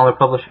out by smaller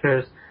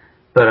publishers.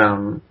 But,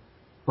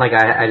 like,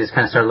 I just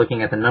kind of started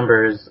looking at the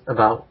numbers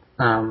about,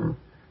 how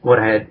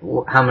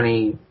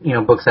many,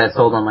 books I had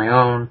sold on my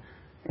own,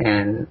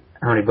 and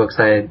how many books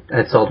I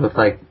had sold with,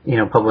 like,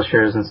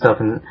 publishers and stuff,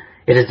 and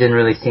it just didn't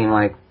really seem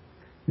like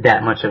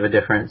that much of a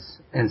difference.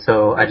 And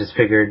so I just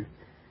figured,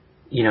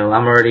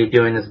 I'm already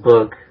doing this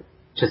book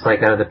just,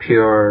 like, out of the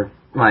pure,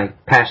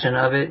 like, passion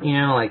of it,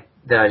 like,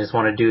 that I just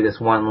want to do this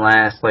one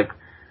last, like,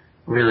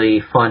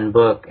 really fun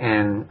book,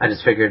 and I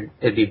just figured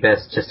it'd be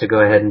best just to go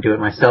ahead and do it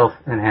myself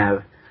and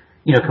have,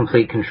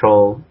 complete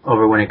control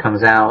over when it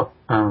comes out,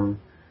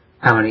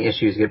 how many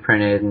issues get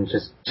printed, and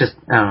just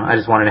I don't know, I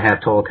just wanted to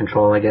have total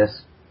control, I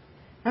guess.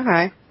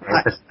 Okay.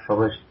 That's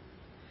published.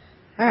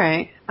 All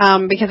right.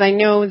 Because I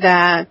know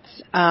that,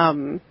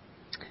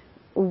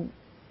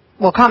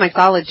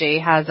 Comixology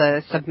has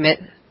a submit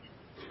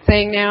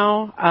thing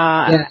now.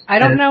 Yeah. I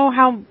don't know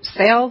how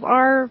sales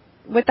are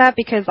with that,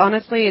 because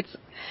honestly, it's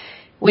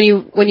when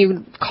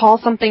you call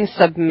something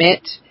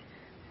submit,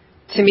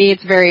 to me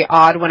it's very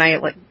odd when I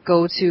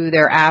go to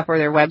their app or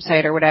their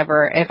website or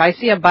whatever. If I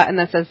see a button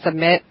that says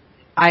submit,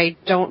 I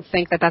don't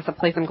think that that's a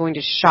place I'm going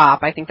to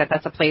shop. I think that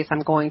that's a place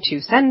I'm going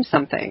to send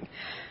something.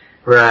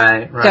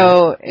 Right.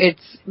 So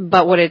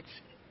but what it's,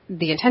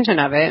 the intention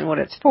of it and what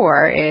it's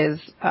for is,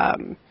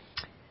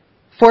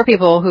 for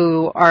people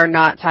who are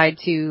not tied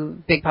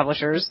to big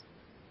publishers.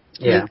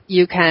 Yeah.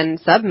 You can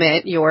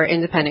submit your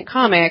independent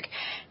comic,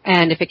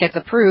 and if it gets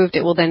approved,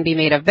 it will then be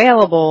made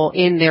available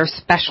in their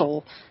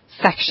special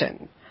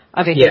section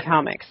of indie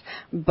comics.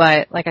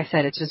 But like I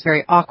said, it's just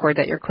very awkward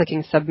that you're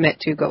clicking submit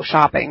to go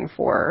shopping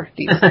for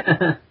these,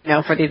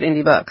 for these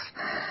indie books.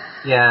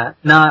 Yeah,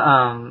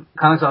 no,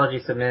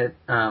 Comixology Submit,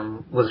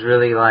 was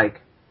really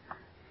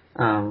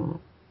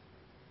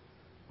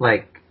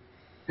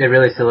it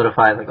really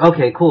solidified,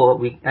 okay,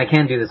 cool, I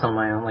can do this on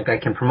my own, I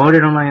can promote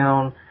it on my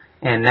own,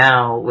 and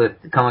now with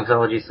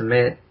Comixology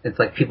Submit, it's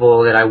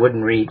people that I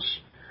wouldn't reach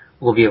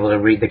will be able to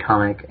read the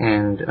comic,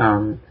 and,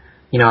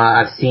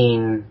 I've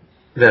seen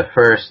the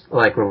first,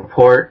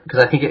 report,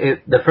 because I think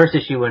the first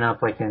issue went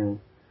up, in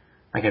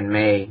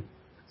May,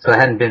 so it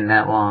hadn't been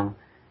that long.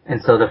 And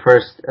so the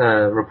first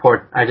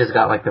report, I just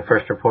got the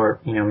first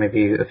report,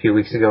 maybe a few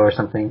weeks ago or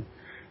something,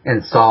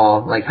 and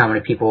saw how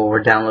many people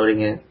were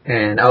downloading it,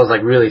 and I was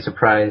really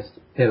surprised.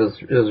 It was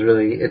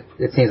really,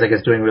 it seems like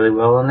it's doing really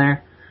well on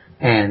there,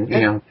 and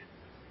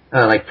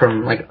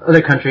from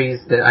other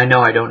countries that I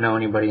know I don't know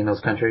anybody in those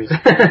countries,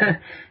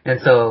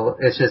 and so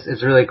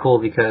it's really cool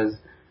because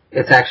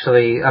I'm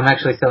actually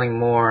selling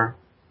more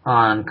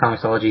on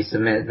Comixology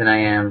Submit than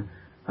I am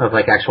of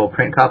actual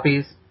print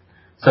copies,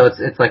 so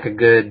it's a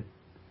good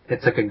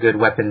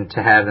weapon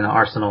to have in the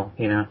arsenal,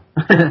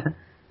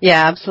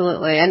 Yeah,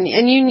 absolutely. And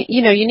you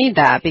need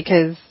that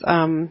because,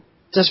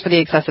 just for the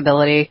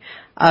accessibility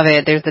of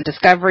it, there's the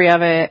discovery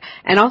of it.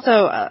 And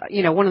also,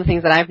 one of the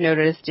things that I've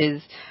noticed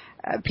is,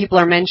 people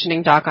are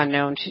mentioning Doc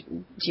Unknown to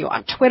you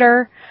on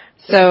Twitter.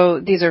 So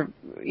these are,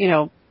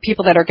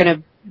 people that are going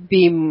to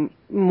be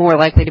more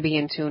likely to be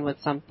in tune with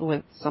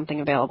something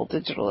available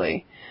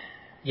digitally.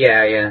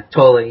 Yeah,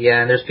 totally.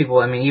 Yeah. And there's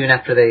people, even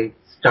after they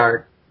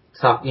start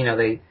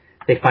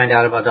they find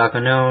out about Doc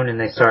Unknown and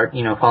they start,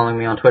 following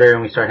me on Twitter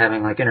and we start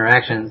having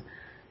interactions.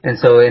 And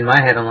so in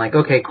my head I'm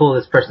okay, cool,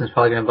 this person's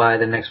probably going to buy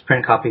the next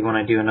print copy when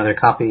I do another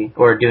copy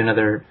or do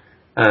another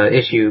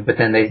issue, but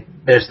then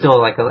they're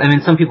still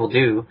some people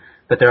do,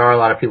 but there are a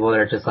lot of people that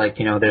are just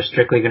they're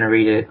strictly going to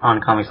read it on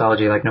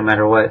Comixology no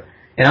matter what.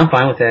 And I'm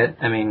fine with that.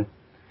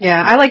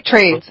 Yeah, I like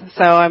trades,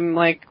 so I'm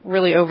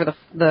really over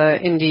the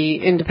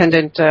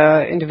independent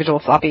individual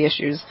floppy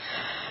issues.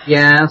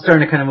 Yeah, I'm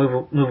starting to kind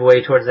of move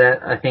away towards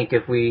that. I think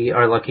if we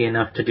are lucky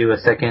enough to do a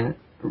second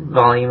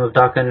volume of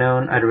Doc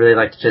Unknown, I'd really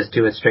like to just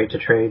do it straight to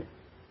trade.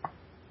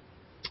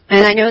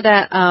 And I know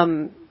that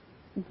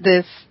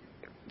this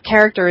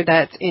character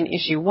that's in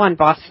issue 1,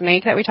 Boss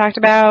Snake, that we talked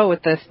about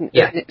with the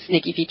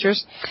sneaky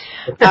features.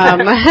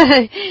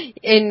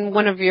 In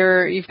one of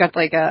you've got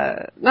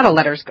not a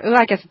letters,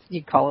 I guess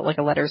you'd call it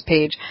a letters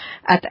page.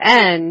 At the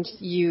end,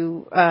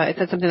 it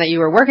said something that you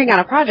were working on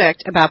a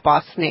project about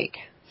Boss Snake.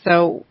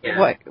 So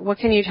what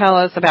can you tell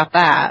us about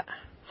that?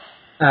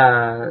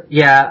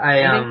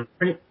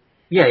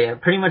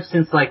 Pretty much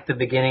since the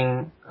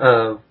beginning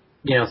of,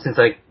 since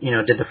I,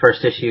 did the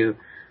first issue,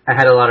 I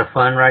had a lot of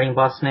fun writing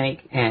Boss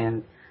Snake,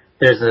 and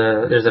there's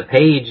a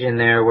page in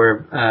there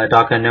where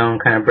Doc Unknown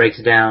kind of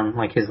breaks down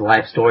his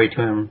life story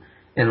to him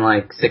in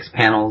 6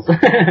 panels.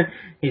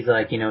 He's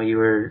you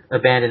were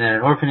abandoned at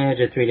an orphanage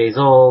at 3 days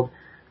old,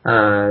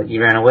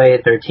 you ran away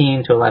at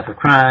 13 to a life of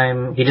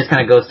crime. He just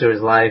kind of goes through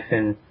his life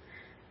and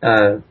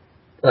and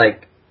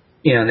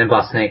then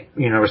Boss Snake,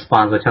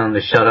 responds by telling him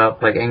to shut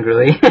up,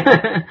 angrily.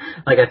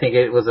 I think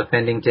it was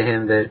offending to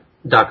him that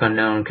Doc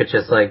Unknown could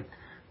just,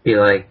 be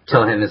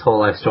tell him his whole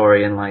life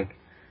story in, a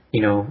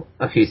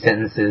few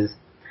sentences.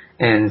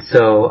 And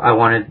so I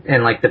wanted,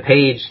 and, the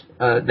page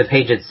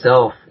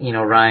itself,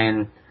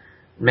 Ryan,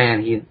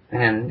 man,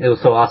 and it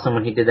was so awesome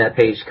when he did that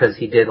page because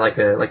he did,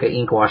 a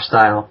ink wash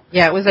style.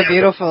 Yeah, it was a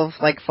beautiful,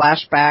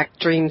 flashback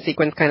dream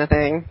sequence kind of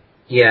thing.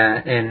 Yeah,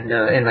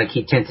 and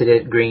he tinted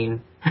it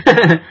green,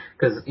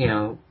 cause,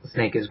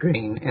 Snake is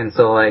green, and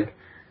so,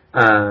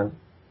 ever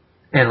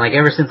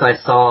since I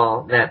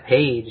saw that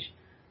page,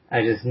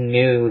 I just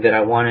knew that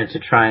I wanted to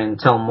try and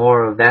tell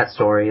more of that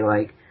story,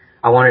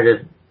 I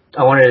wanted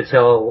to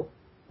tell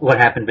what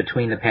happened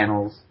between the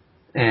panels,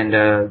 and,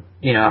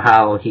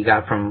 how he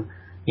got from,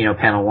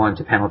 panel 1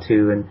 to panel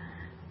 2, and,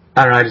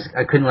 I don't know,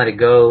 I couldn't let it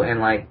go, and,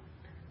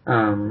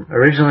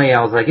 originally I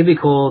was it'd be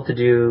cool to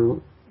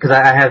do, because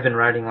I have been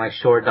writing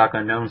short Doc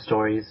Unknown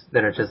stories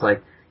that are just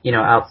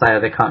outside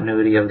of the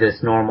continuity of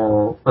this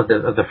normal of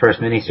the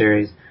first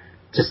miniseries,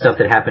 just stuff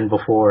that happened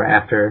before or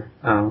after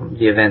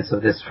the events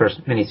of this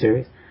first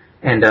miniseries.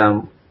 And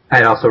I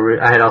had also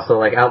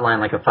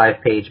outlined a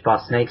 5-page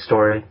Boss Snake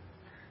story,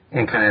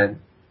 and kind of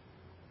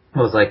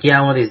was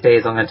one of these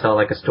days I'm gonna tell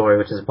a story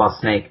which is Boss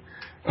Snake.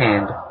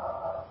 And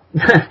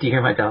do you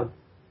hear my dog?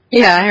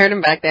 Yeah, I heard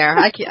him back there.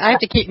 I have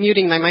to keep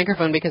muting my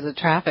microphone because of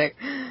traffic.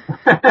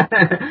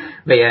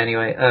 But yeah,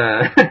 anyway,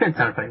 it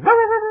sounded funny.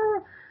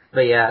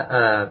 But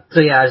yeah,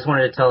 I just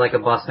wanted to tell a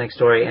Boss Snake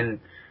story,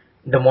 and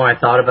the more I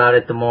thought about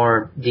it, the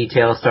more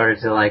details started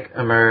to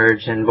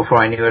emerge, and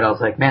before I knew it, I was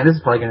man, this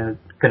is probably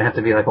gonna have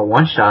to be a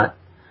one-shot.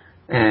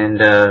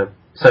 And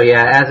so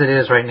yeah, as it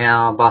is right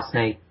now,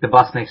 the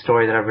Boss Snake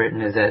story that I've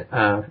written is at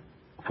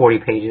 40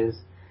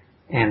 pages,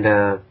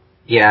 and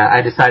yeah,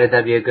 I decided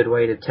that'd be a good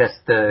way to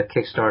test the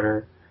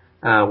Kickstarter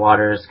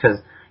waters, because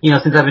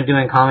since I've been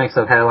doing comics,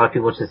 I've had a lot of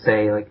people just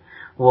say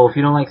well, if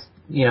you don't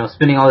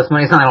spending all this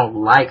money. It's not I don't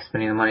like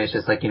spending the money. It's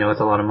just like, it's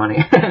a lot of money.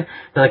 They're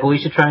like, well, we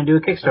should try and do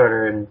a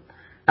Kickstarter. And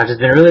I've just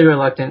been really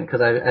reluctant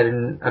because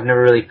I've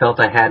never really felt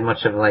I had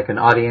much of like an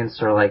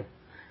audience or like,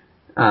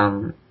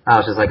 I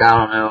was just like, I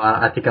don't know.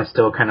 I think I'm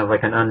still kind of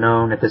like an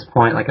unknown at this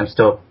point. Like I'm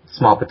still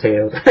small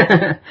potatoes.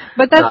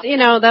 But that's,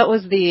 that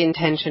was the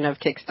intention of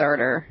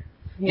Kickstarter.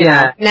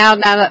 Yeah. Now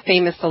that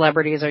famous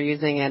celebrities are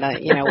using it,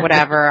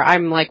 whatever.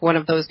 I'm like one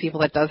of those people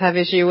that does have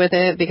issue with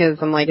it because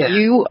I'm like,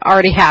 you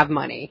already have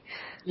money.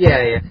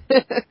 Yeah.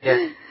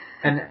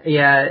 And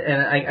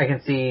I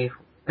can see,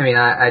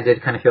 I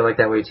did kind of feel like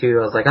that way too.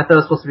 I was like, I thought it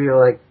was supposed to be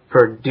like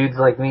for dudes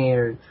like me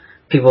or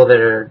people that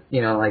are,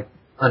 like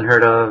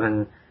unheard of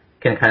and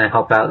can kind of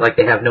help out. Like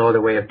they have no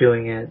other way of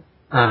doing it.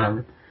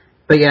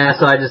 But yeah,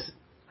 so I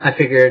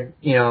figured,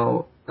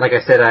 like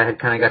I said, I had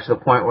kind of got to the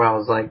point where I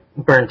was like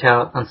burnt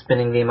out on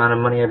spending the amount of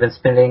money I've been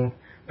spending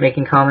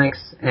making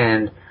comics,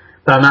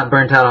 but I'm not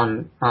burnt out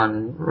on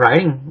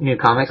writing new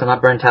comics. I'm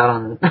not burnt out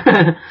on.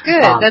 Good.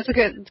 That's a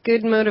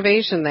good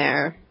motivation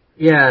there.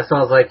 Yeah. So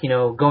I was like,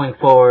 going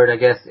forward, I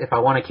guess if I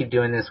want to keep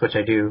doing this, which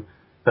I do,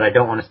 but I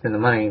don't want to spend the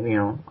money,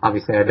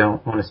 obviously I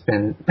don't want to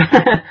spend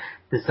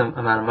this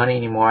amount of money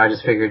anymore. I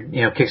just figured,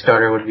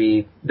 Kickstarter would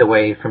be the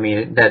way for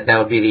me that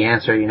would be the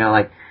answer,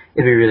 like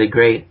it'd be really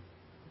great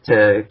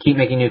to keep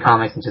making new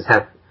comics and just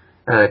have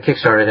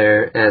Kickstarter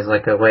there as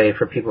like a way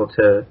for people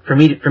for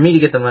me to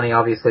get the money,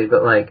 obviously,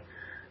 but like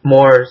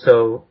more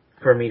so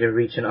for me to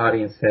reach an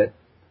audience that,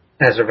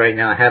 as of right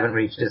now, I haven't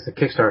reached as a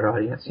Kickstarter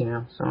audience,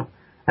 So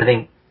I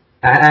think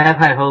I have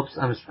high hopes.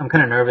 I'm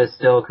kind of nervous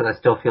still because I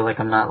still feel like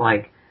I'm not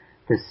like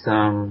this,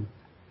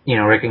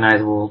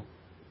 recognizable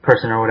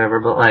person or whatever.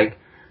 But like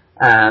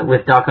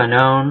with Doc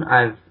Unknown,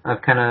 I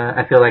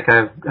feel like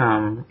I've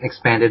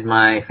expanded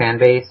my fan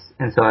base,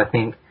 and so I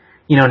think.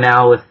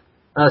 Now with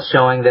us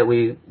showing that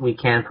we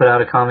can put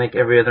out a comic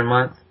every other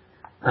month,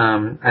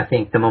 I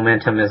think the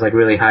momentum is like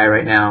really high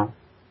right now.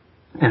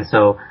 And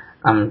so,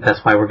 that's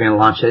why we're going to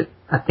launch it,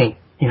 I think,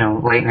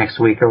 late next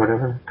week or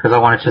whatever. Cause I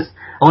want to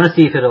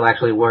see if it'll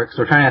actually work. So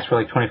we're trying to ask for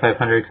like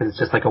 2,500 cause it's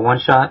just like a one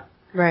shot.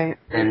 Right.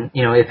 And,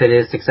 if it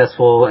is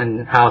successful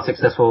and how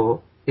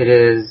successful it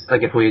is,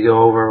 like if we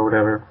go over or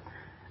whatever,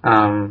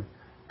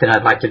 then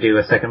I'd like to do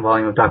a second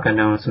volume of Doc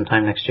Unknown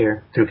sometime next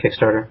year through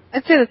Kickstarter.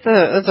 I'd say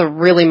that's a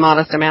really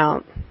modest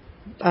amount.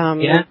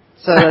 Yeah.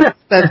 So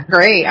that's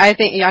great. I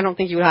don't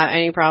think you would have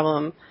any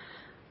problem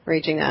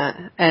reaching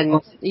that. And,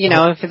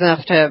 if it's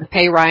enough to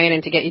pay Ryan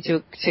and to get you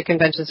to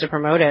conventions to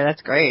promote it,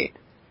 that's great.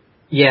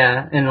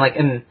 Yeah. And I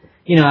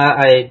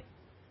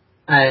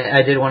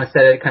did want to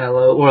set it kind of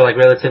low or like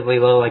relatively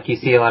low. Like you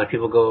see a lot of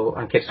people go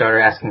on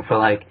Kickstarter asking for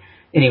like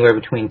anywhere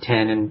between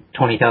 $10,000 and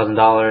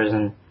 $20,000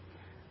 and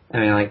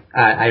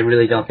I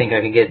really don't think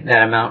I can get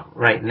that amount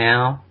right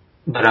now,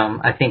 but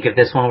I think if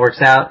this one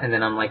works out and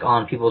then I'm like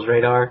on people's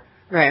radar,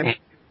 right?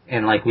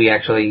 And like we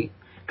actually,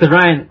 because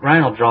Ryan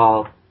will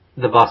draw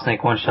the Boss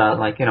Snake one shot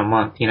like in a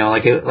month,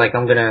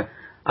 I'm gonna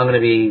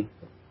be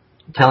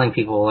telling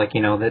people like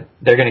that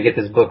they're gonna get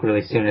this book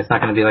really soon. It's not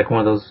gonna be like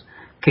one of those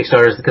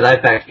Kickstarters because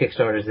I've backed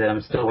Kickstarters that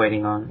I'm still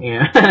waiting on,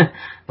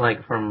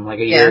 like from like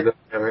a year ago, or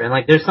whatever. And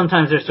like there's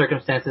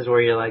circumstances where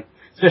you're like,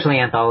 especially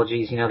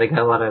anthologies, they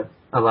got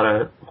a lot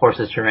of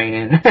horses to rein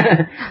in.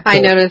 I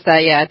noticed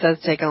that, it does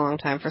take a long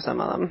time for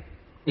some of them.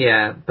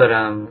 Yeah, but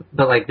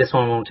like this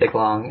one won't take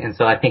long, and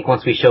so I think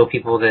once we show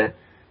people that,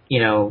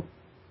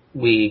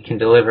 we can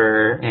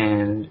deliver,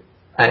 and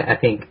I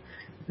think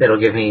that'll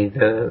give me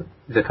the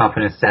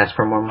confidence to ask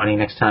for more money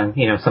next time,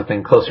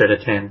 something closer to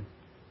 10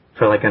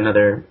 for like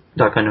another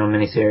Doc Unknown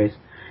miniseries.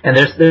 And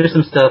there's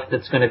some stuff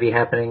that's going to be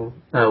happening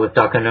with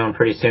Doc Unknown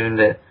pretty soon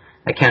that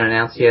I can't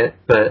announce yet,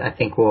 but I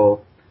think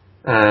we'll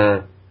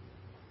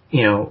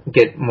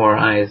get more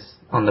eyes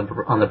on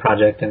the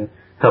project and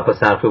help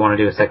us out if we want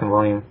to do a second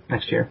volume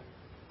next year.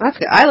 That's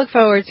good. I look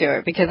forward to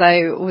it because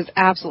I was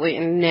absolutely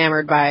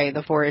enamored by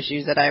the 4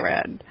 issues that I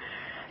read.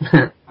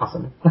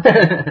 Awesome.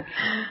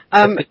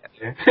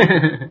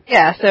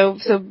 Yeah, so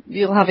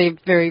you'll have a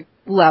very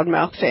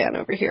loudmouth fan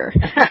over here.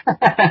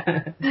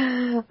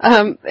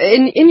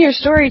 In your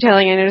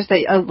storytelling, I noticed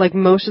that like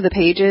most of the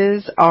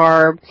pages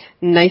are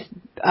nice,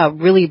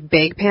 really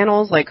big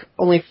panels, like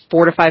only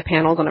 4 to 5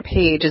 panels on a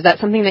page. Is that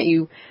something that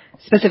you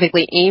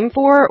specifically aim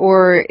for,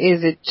 or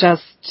is it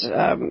just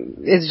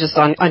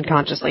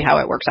unconsciously how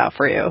it works out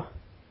for you?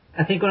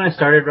 I think when I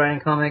started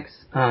writing comics,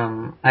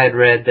 I had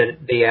read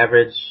that the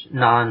average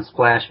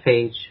non-splash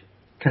page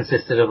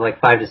consisted of like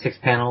 5 to 6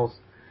 panels,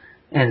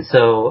 and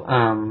so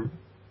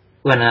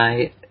when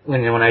I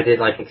did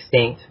like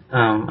Extinct,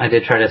 I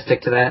did try to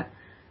stick to that,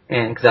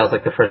 and because that was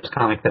like the first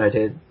comic that I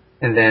did,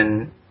 and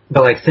then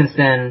but like since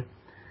then,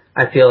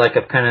 I feel like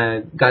I've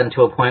kind of gotten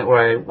to a point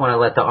where I want to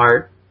let the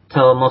art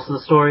tell most of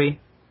the story.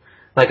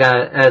 Like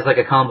as like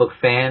a comic book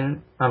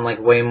fan, I'm like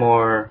way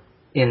more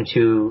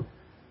into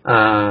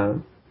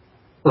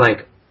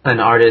like an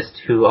artist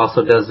who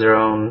also does their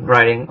own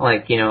writing,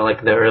 like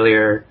like the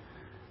earlier,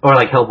 or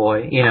like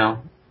Hellboy,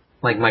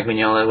 like Mike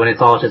Mignola, when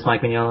it's all just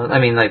Mike Mignola. I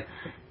mean, like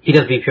he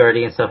does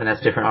BPRD and stuff, and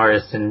that's different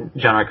artists, and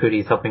John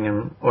Arcudi's helping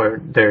him, or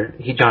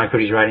John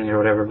Arcudi's writing it or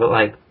whatever. But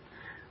like,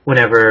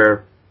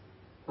 whenever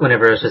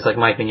it's just like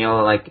Mike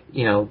Mignola, like,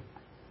 you know,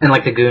 and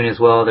like the Goon as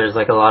well, there's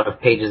like a lot of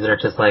pages that are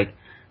just like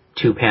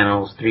 2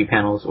 panels, 3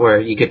 panels, where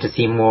you get to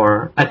see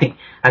more.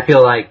 I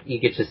feel like you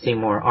get to see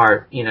more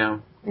art, you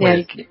know.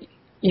 Yeah,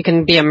 you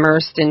can be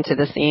immersed into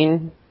the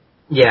scene.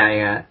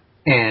 Yeah.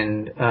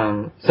 And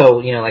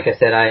so, you know, like I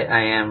said,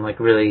 I am like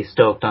really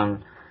stoked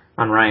on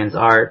Ryan's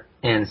art,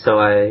 and so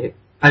I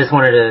just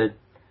wanted to,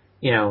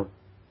 you know,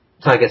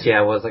 so I guess it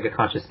was like a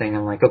conscious thing.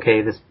 I'm like,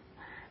 okay, this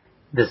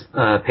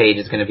page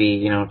is going to be,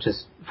 you know,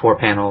 just 4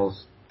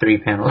 panels, 3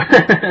 panels.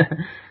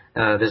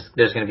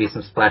 There's going to be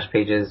some splash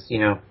pages, you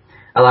know.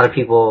 A lot of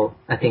people,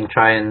 I think,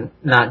 try and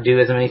not do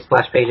as many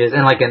splash pages,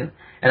 and like, and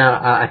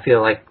I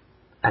feel like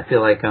I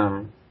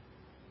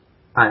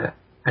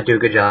do a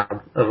good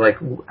job of like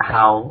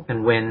how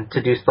and when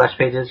to do splash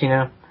pages, you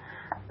know.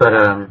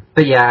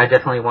 But yeah, I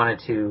definitely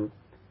wanted to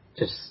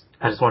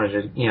I just wanted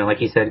to, you know, like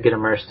you said, get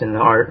immersed in the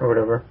art or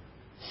whatever.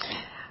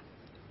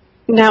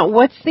 Now,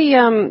 what's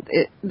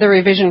the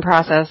revision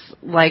process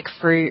like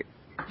for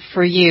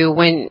you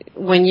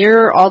when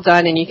you're all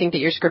done and you think that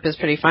your script is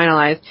pretty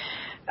finalized?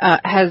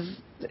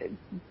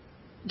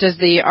 Does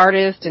the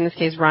artist, in this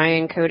case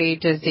Ryan Cody,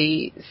 does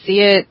he see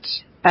it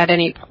at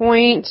any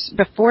point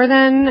before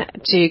then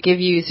to give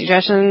you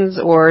suggestions,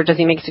 or does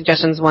he make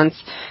suggestions once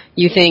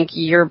you think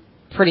you're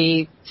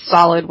pretty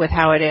solid with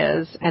how it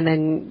is, and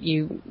then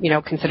you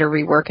know, consider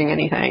reworking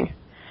anything?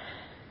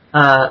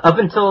 Up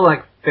until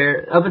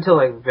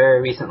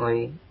very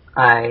recently,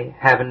 I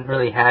haven't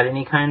really had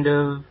any kind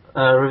of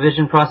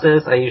revision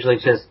process. I usually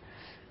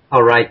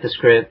I'll write the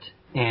script,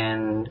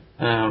 and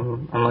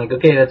I'm like,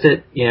 okay, that's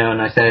it, you know,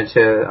 and I send it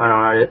to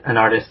an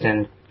artist,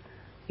 and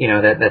you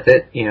know, that's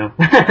it, you know.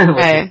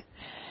 Okay.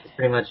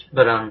 Pretty much.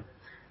 But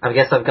I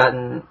guess I've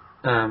gotten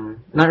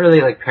not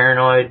really like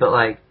paranoid, but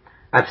like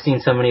I've seen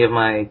so many of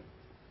my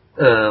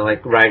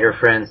like writer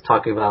friends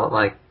talking about,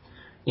 like,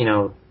 you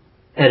know,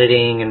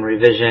 editing and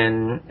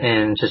revision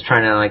and just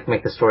trying to like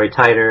make the story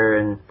tighter,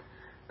 and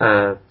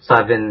so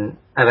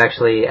I've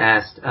actually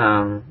asked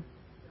I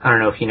don't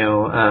know if you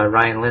know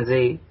Ryan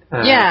Lindsay.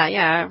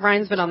 Yeah,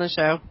 Ryan's been on the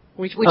show.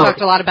 We talked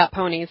a lot about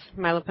ponies,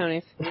 My Little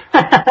Ponies.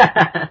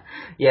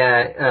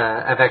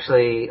 Yeah, I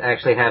actually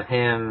have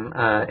him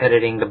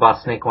editing the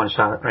Boss Snake one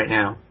shot right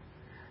now,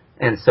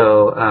 and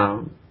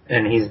so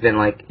and he's been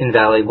like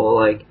invaluable.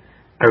 Like,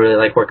 I really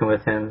like working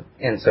with him,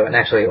 and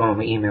actually owe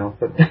him an email.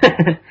 But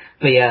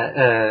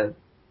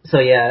so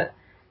yeah,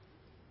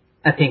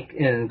 I think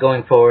in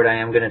going forward, I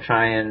am going to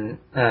try and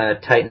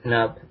tighten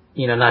up.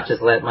 You know, not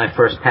just let my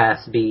first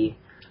pass be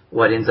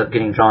what ends up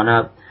getting drawn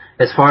up.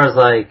 As far as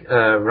like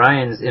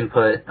Ryan's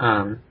input,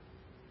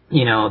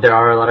 you know, there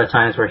are a lot of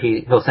times where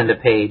he'll send a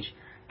page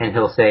and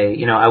he'll say,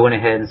 you know, I went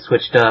ahead and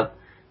switched up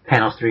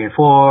panels 3 and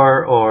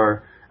 4,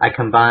 or I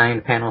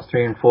combined panels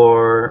 3 and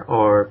 4,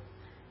 or,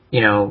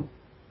 you know,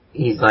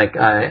 he's like,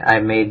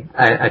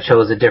 I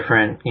chose a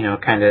different, you know,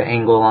 kind of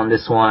angle on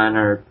this one,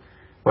 or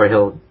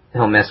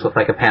he'll mess with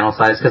like a panel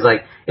size, because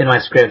like in my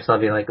scripts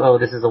I'll be like, oh,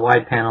 this is a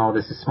wide panel,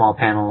 this is a small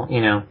panel,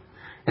 you know,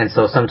 and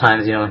so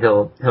sometimes, you know,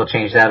 he'll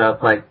change that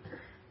up, like.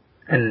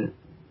 And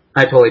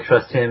I totally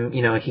trust him,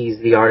 you know, he's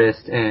the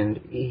artist, and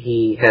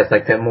he has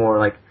like that more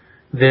like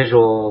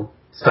visual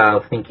style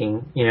of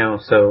thinking, you know,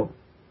 so,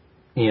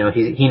 you know,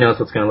 he knows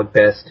what's going to look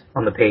best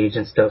on the page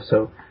and stuff.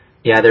 So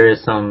yeah, there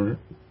is some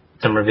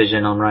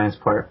revision on Ryan's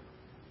part.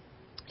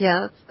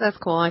 Yeah, that's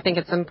cool. I think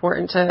it's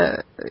important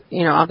to,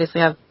 you know,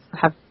 obviously have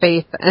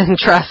faith and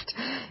trust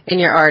in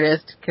your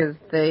artist, because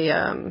they,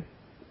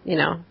 you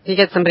know, if you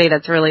get somebody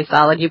that's really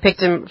solid, you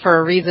picked him for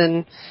a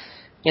reason,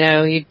 you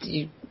know,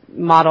 you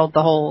modeled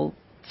the whole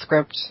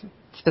script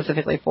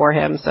specifically for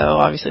him, so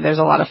obviously there's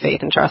a lot of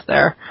faith and trust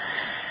there.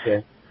 Yeah.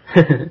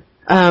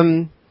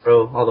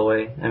 Bro, all the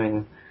way. I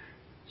mean,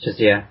 just,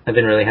 yeah, I've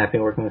been really happy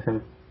working with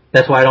him.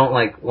 That's why I don't,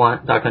 like,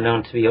 want Doc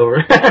Unknown to be over.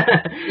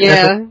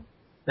 Yeah.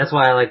 That's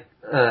why I, like,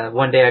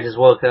 one day I just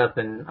woke up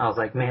and I was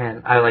like,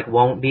 man, I, like,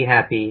 won't be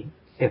happy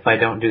if I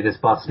don't do this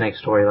Boss Snake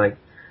story. Like,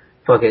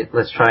 fuck it,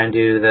 let's try and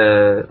do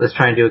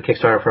a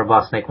Kickstarter for a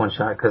Boss Snake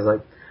one-shot, because,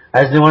 like,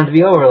 I just didn't want it to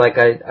be over. Like,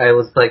 I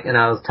was like, and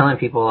I was telling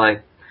people,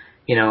 like,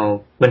 you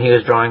know, when he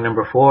was drawing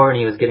number 4 and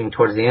he was getting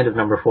towards the end of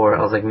number 4,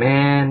 I was like,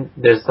 man,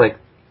 there's like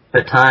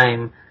a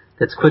time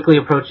that's quickly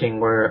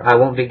approaching where I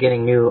won't be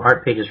getting new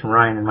art pages from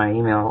Ryan in my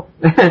email,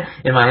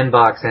 in my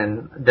inbox,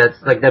 and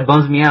that's like, that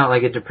bums me out.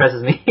 Like, it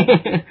depresses me.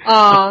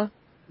 Aww.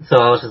 So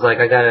I was just like,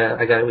 we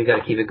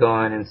gotta keep it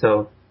going. And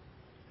so,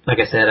 like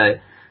I said,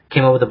 I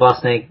came up with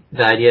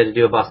the idea to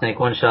do a Boss Snake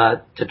one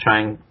shot to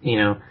try and, you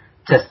know,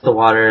 test the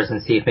waters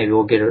and see if maybe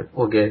we'll get,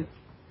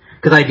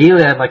 because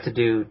ideally I'd like to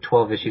do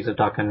 12 issues of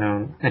Doc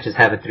Unknown and just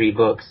have it 3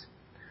 books,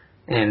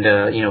 and,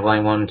 you know,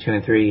 volume 1, 2,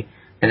 and 3,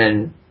 and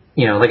then,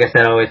 you know, like I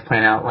said, I always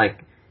plan out,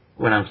 like,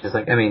 when I'm just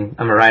like, I mean,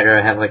 I'm a writer,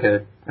 I have like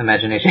a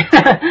imagination.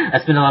 I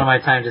spend a lot of my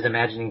time just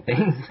imagining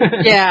things.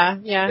 Yeah.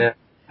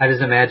 I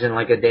just imagine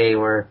like a day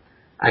where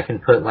I can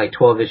put like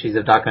 12 issues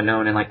of Doc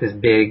Unknown in like this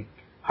big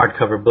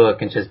hardcover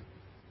book and just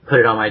put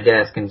it on my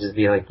desk and just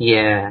be like,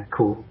 yeah,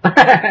 cool.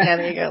 Yeah,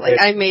 there you go. Like,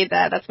 I made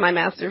that. That's my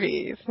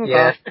masterpiece. That's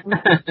yeah.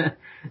 awesome.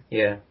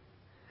 Yeah.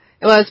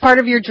 Well, as part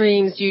of your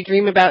dreams, do you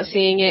dream about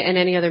seeing it in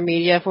any other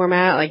media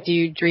format? Like, do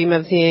you dream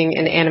of seeing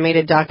an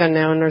animated Doc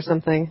Unknown or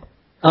something?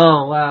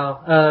 Oh,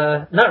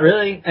 wow. Not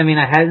really. I mean,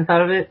 I hadn't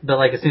thought of it, but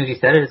like as soon as you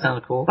said it, it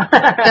sounded cool.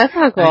 That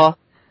sounds cool.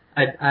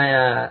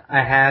 I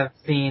have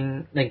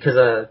seen, like, cause,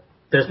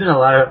 there's been a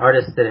lot of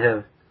artists that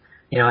have,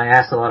 you know, I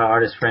asked a lot of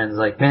artist friends,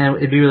 like, man,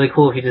 it'd be really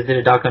cool if you just did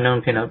a Doc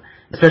Unknown pinup,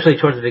 especially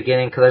towards the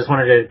beginning, cause I just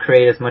wanted to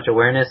create as much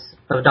awareness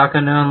of Doc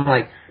Unknown,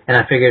 like, and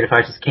I figured if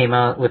I just came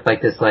out with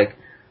like this, like,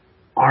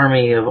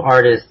 army of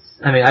artists,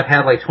 I mean, I've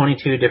had like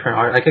 22 different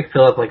art, I could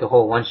fill up like a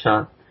whole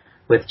one-shot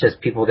with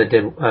just people that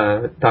did,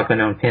 Doc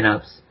Unknown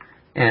pinups,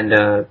 and,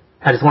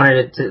 I just wanted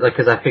it to, like,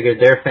 cause I figured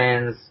their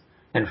fans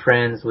and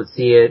friends would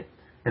see it,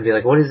 and be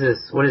like, what is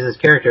this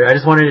character? I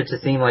just wanted it to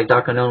seem like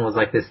Doc Unknown was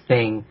like this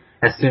thing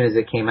as soon as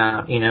it came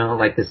out, you know,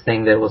 like this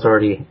thing that was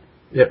already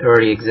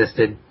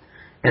existed.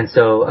 And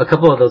so a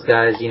couple of those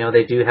guys, you know,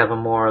 they do have a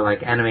more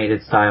like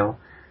animated style.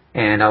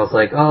 And I was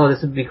like, oh,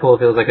 this would be cool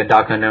if it was like a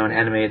Doc Unknown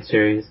animated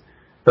series.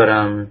 But,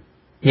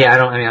 yeah, I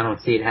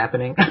don't see it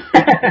happening.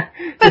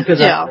 Just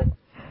cause I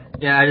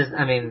don't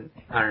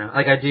know.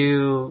 Like I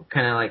do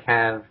kind of like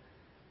have,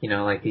 you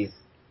know, like these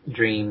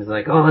dreams,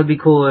 like, oh, it'd be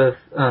cool if,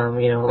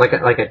 you know, like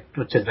I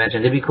just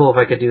mentioned, it'd be cool if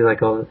I could do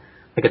like a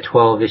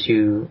 12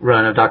 issue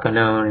run of Doc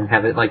Unknown and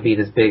have it like be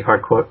this big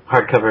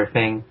hardcover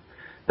thing.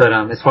 But,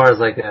 as far as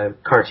like a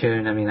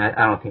cartoon, I mean,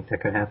 I don't think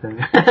that could happen.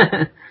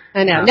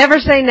 I know. Never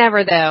say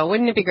never though.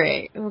 Wouldn't it be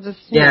great? We'll just,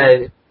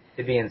 it'd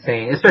be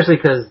insane. Especially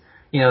cause,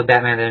 you know,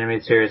 Batman the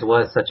Animated Series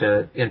was such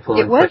a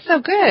influence. It was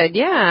so good,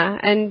 yeah.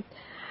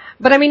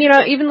 But I mean, you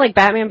know, even like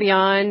Batman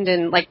Beyond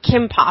and like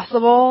Kim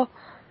Possible,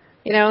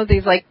 you know,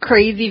 these like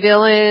crazy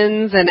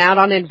villains and out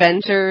on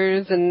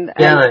adventures and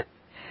yeah.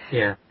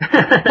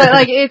 But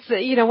like it's,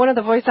 you know, one of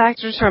the voice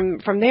actors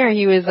from there,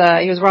 he was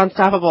Ron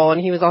Stoppable,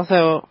 and he was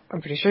also,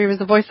 I'm pretty sure he was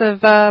the voice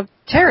of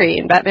Terry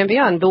in Batman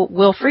Beyond,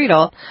 Will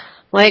Friedle.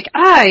 Like,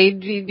 I'd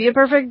be a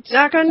perfect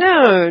Doc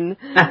Unknown.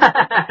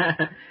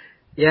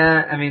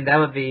 Yeah, I mean that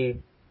would be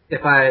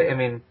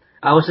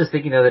I was just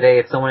thinking the other day,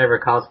 if someone ever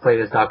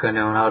cosplayed as Doc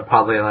Unknown, I would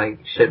probably, like,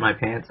 shit my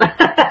pants.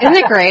 Isn't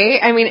it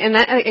great? I mean, and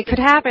that, it could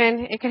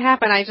happen. It could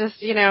happen. I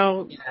just, you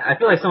know... I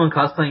feel like someone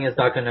cosplaying as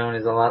Doc Unknown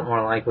is a lot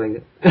more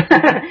likely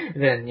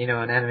than, you know,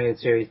 an animated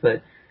series.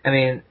 But, I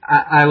mean,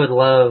 I would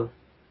love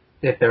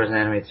if there was an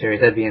animated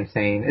series. That'd be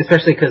insane.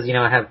 Especially because, you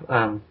know, I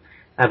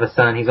have a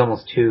son. He's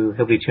almost 2.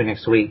 He'll be 2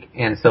 next week.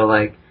 And so,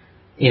 like,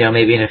 you know,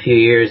 maybe in a few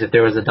years, if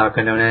there was a Doc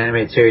Unknown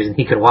animated series and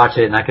he could watch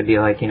it and I could be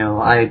like, you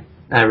know, I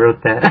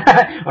wrote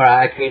that, or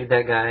I created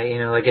that guy, you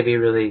know, like it'd be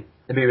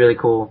really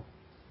cool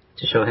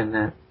to show him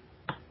that.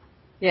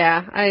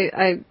 Yeah,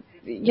 I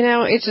you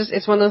know,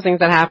 it's one of those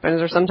things that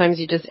happens, or sometimes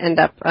you just end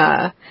up,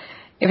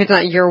 if it's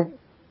not your,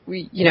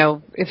 you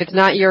know, if it's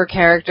not your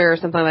character or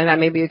something like that,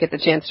 maybe you get the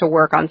chance to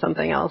work on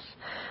something else.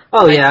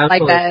 Oh yeah. Like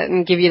totally. that,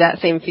 and give you that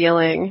same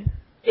feeling.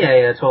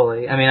 Yeah,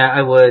 totally. I mean,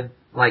 I would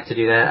like to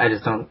do that, I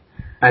just don't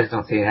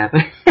see it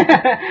happening.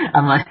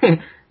 I'm like,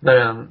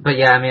 but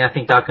yeah, I mean, I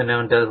think Doc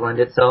Unknown does lend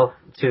itself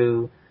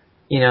to,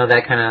 you know,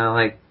 that kind of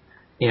like,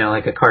 you know,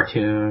 like a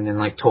cartoon and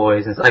like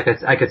toys, and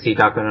I could see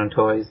Doc Unknown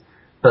toys,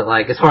 but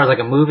like as far as like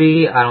a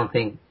movie, I don't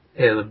think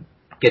it would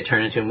get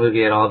turned into a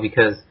movie at all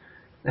because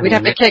we'd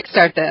have to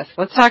kickstart this.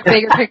 Let's talk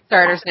bigger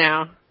Kickstarters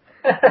now.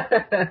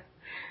 I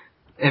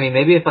mean,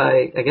 maybe if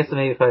I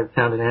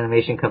found an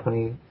animation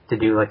company to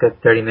do like a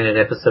 30-minute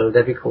episode,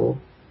 that'd be cool.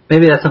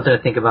 Maybe that's something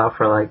to think about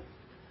for like,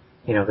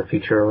 you know, the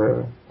future or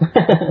whatever.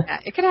 Yeah,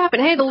 it could happen.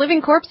 Hey, The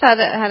Living Corpse had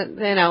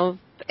you know,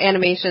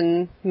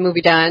 animation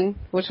movie done,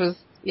 which was,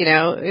 you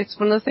know, it's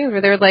one of those things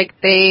where they're like,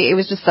 it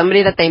was just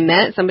somebody that they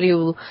met, somebody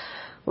who,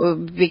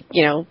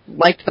 you know,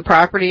 liked the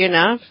property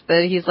enough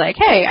that he's like,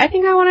 hey, I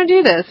think I want to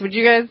do this. Would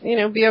you guys, you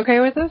know, be okay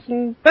with this?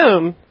 And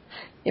boom.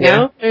 You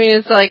know? I mean,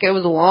 it's like, it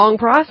was a long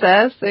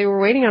process. They were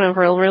waiting on it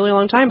for a really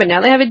long time, but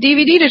now they have a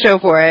DVD to show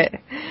for it.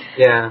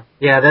 Yeah,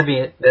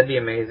 that'd be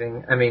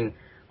amazing. I mean,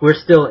 we're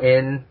still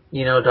in,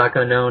 you know, Doc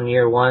Unknown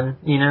year 1,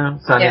 you know?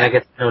 So, I mean, I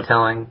guess no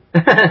telling.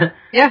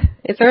 Yeah,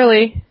 it's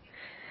early.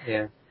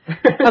 Yeah.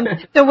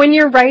 So when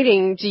you're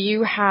writing, do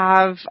you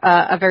have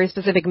a very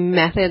specific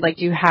method? Like,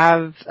 do you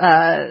have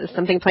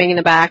something playing in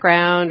the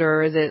background,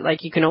 or is it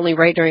like you can only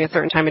write during a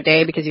certain time of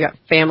day because you got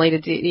family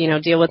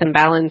to deal with and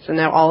balance and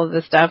all of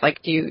this stuff?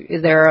 Like,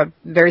 is there a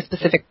very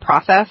specific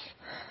process?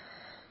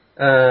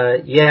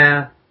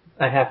 Yeah,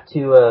 I have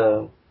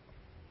to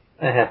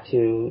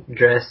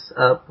dress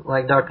up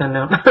like Doc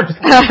Unknown.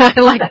 I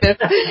like this.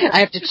 I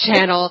have to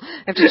channel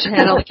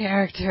the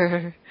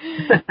character.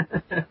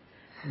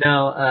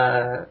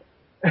 No,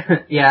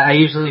 yeah, I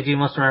usually do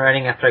most of my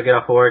writing after I get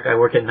off of work. I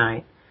work at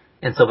night,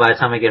 and so by the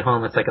time I get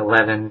home, it's like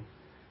 11,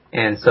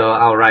 and so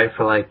I'll write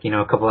for like, you know,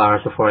 a couple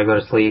hours before I go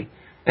to sleep,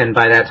 and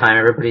by that time,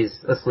 everybody's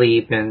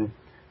asleep, and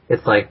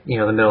it's like, you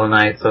know, the middle of the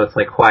night, so it's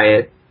like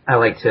quiet.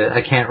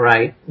 I can't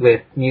write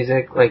with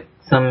music like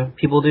some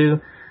people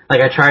do. like,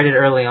 I tried it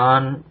early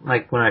on,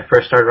 like, when I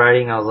first started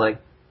writing, I was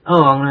like,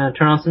 oh, I'm gonna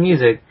turn on some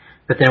music.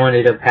 But then what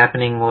ended up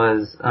happening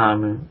was,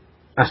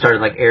 I started,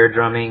 like, air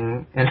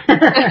drumming and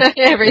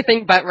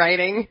everything but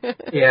writing.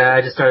 Yeah,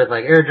 I just started,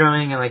 like, air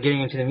drumming and, like,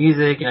 getting into the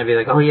music, and I'd be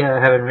like, oh yeah,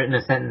 I haven't written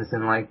a sentence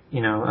in, like,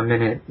 you know, a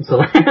minute.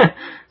 So,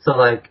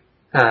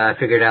 I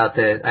figured out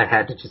that I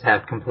had to just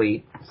have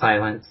complete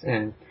silence.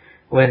 And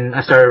when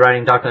I started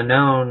writing Doc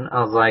Unknown,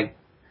 I was like,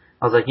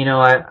 you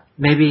know,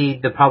 maybe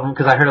the problem,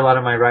 because I heard a lot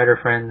of my writer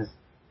friends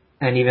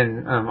and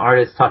even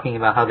artists talking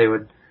about how they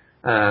would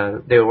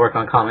work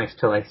on comics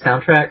to, like,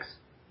 soundtracks,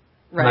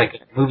 right.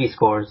 like movie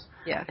scores.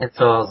 Yeah. And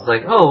so I was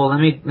like, oh, well, let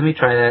me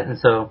try that. And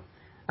so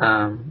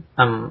I'm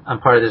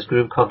part of this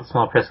group called the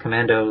Small Press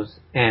Commandos,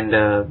 and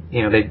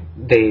you know,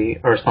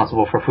 they are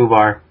responsible for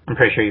FUBAR. I'm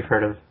pretty sure you've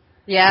heard of.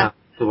 Yeah.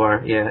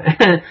 FUBAR,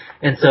 yeah.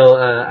 And so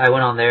I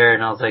went on there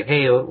and I was like,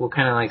 hey, what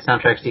kind of, like,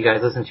 soundtracks do you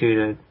guys listen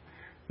to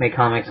make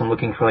comics? I'm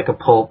looking for, like, a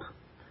pulp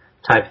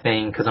type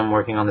thing because I'm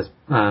working on this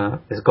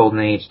Golden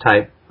Age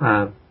type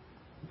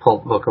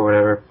pulp book or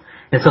whatever.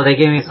 And so they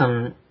gave me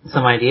some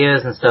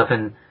ideas and stuff,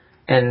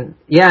 and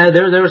yeah,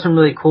 there was some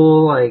really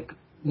cool, like,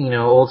 you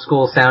know, old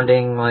school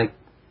sounding like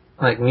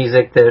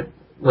music that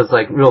was,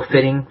 like, real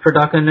fitting for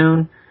Doc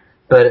Unknown.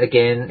 But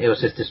again, it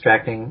was just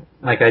distracting.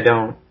 Like, I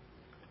don't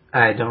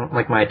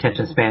like, my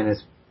attention span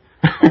is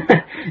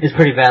is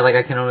pretty bad. Like,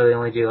 I can really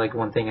only do, like,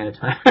 one thing at a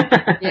time.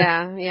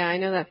 Yeah, I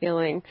know that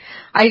feeling.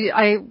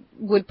 I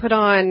would put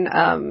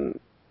on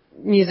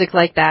music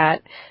like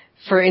that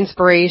for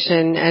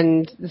inspiration,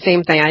 and the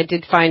same thing. I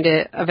did find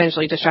it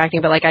eventually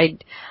distracting, but, like, I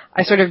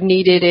sort of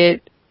needed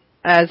it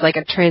as, like,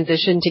 a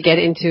transition to get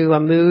into a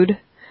mood,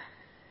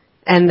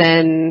 and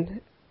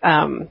then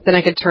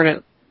I could turn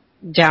it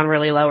down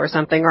really low or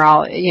something, or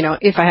I'll, you know,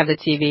 if I have the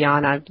TV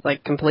on, I'm,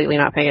 like, completely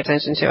not paying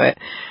attention to it.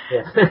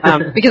 Yeah.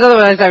 Because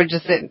otherwise I would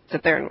just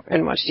sit there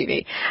and watch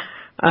TV.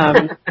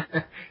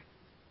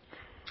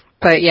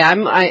 But yeah,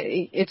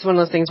 it's one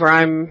of those things where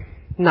I'm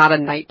not a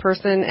night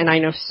person, and I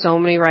know so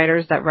many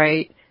writers that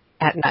write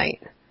at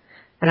night.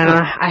 And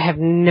I have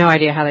no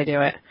idea how they do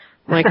it.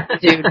 I'm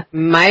like, dude,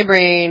 my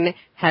brain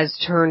has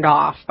turned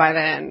off by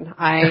then.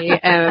 I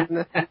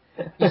am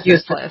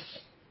useless.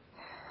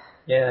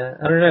 Yeah,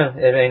 I don't know.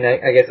 I mean,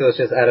 I guess it was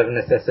just out of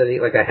necessity.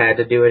 Like, I had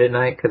to do it at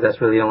night because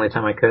that's really the only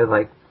time I could.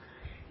 Like,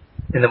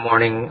 in the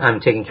morning, I'm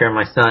taking care of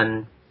my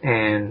son,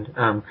 and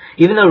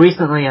even though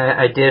recently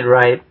I did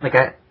write, like,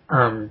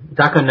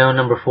 Doc Unknown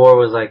 #4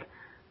 was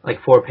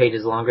like 4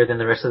 pages longer than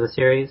the rest of the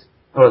series,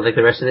 or, like,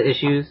 the rest of the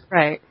issues.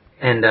 Right.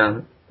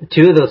 And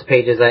 2 of those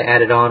pages I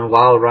added on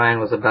while Ryan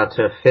was about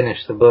to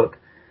finish the book.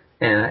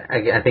 And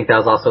I think that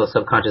was also a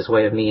subconscious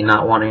way of me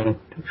not wanting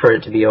for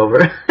it to be over.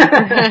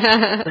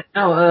 Like,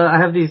 no, I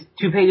have these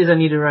 2 pages I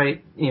need to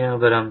write, you know,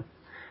 but,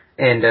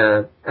 and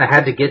I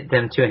had to get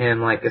them to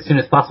him, like, as soon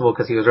as possible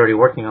because he was already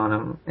working on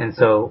them, and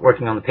so,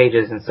 working on the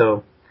pages, and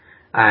so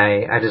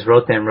I just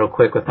wrote them real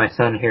quick with my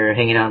son here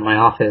hanging out in my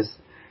office.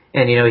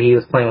 And, you know, he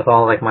was playing with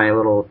all, like, my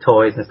little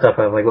toys and stuff.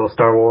 I have, like, little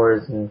Star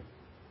Wars and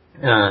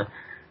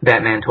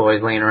Batman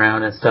toys laying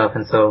around and stuff,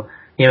 and so,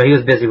 you know, he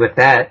was busy with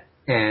that.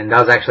 And I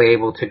was actually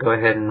able to go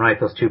ahead and write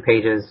those 2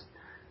 pages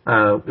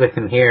with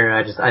him here.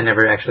 I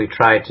never actually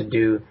tried to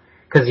do,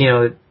 because, you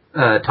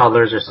know,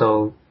 toddlers are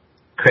so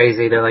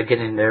crazy. They're, like,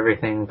 getting into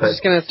everything. But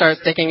just gonna start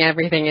sticking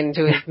everything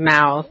into his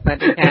mouth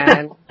that he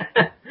can.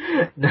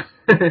 No.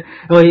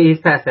 Well, he's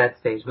past that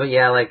stage. But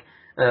yeah, like,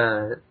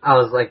 I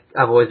was like,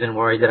 I've always been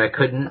worried that I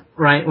couldn't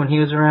write when he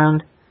was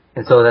around,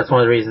 and so that's one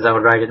of the reasons I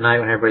would write at night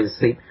when everybody's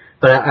asleep.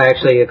 But I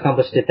actually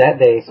accomplished it that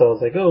day, so I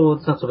was like, oh, well,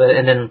 it's not so bad.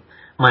 And then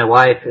my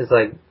wife is,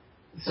 like,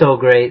 so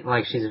great.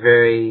 Like, she's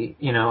very,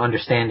 you know,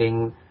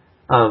 understanding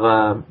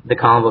of the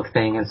comic book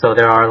thing, and so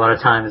there are a lot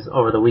of times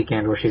over the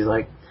weekend where she's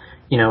like,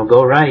 you know,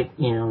 go write,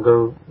 you know,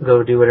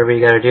 go do whatever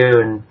you gotta do,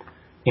 and,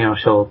 you know,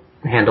 she'll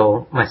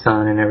handle my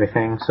son and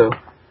everything, so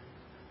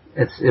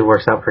it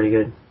works out pretty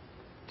good.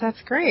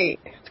 That's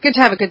great. It's good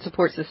to have a good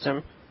support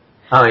system.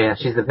 Oh yeah,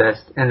 she's the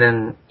best. And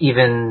then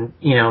even,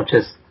 you know,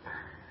 just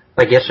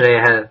like yesterday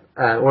I had,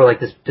 or like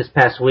this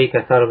past week,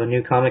 I thought of a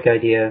new comic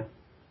idea,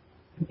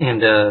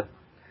 and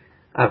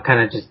I've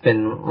kind of just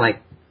been,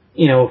 like,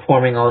 you know,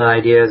 forming all the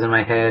ideas in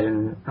my head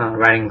and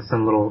writing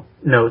some little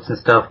notes and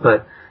stuff,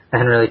 but I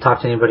hadn't really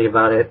talked to anybody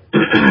about it.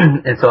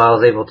 And so I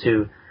was able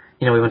to,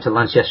 you know, we went to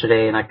lunch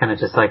yesterday, and I kind of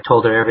just, like,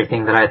 told her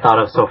everything that I thought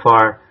of so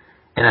far.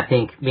 And I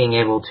think being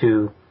able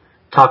to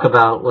talk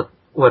about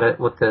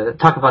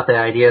talk about the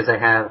ideas I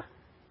have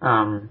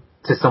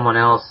to someone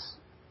else,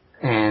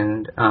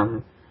 and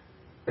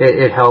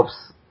it helps,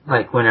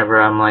 like,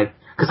 whenever I'm like,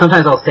 because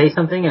sometimes I'll say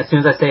something, as soon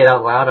as I say it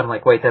out loud, I'm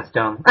like, wait, that's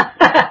dumb.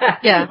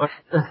 Yeah.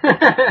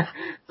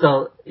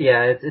 So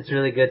yeah, it's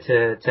really good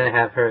to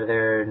have her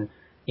there, and,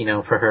 you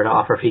know, for her to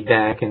offer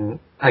feedback, and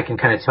I can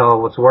kind of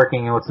tell what's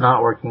working and what's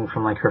not working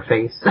from, like, her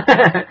face.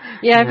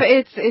 Yeah, but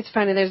it's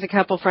funny. There's a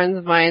couple friends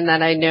of mine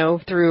that I know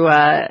through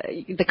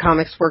the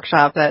comics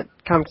workshop at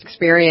Comics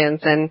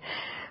Experience, and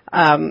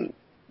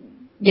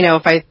you know,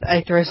 if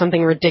I throw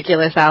something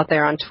ridiculous out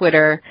there on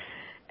Twitter,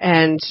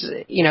 and,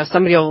 you know,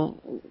 somebody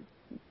will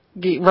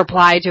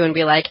reply to and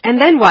be like, and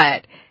then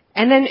what?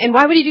 And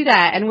why would he do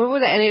that? And what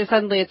was it? And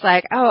suddenly it's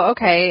like, oh,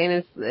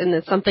 okay,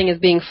 and something is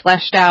being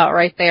fleshed out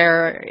right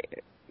there,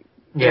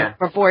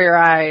 before your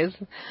eyes.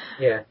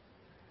 Yeah.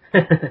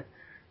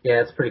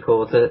 Yeah, it's pretty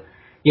cool.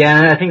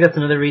 And I think that's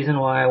another reason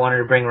why I wanted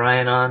to bring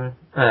Ryan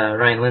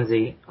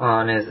Lindsay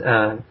on as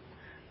a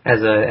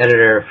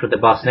editor for the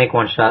Boss Snake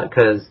one shot,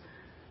 because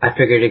I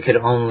figured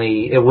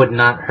it would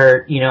not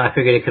hurt, I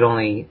figured it could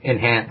only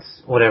enhance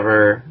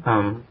whatever,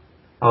 I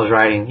was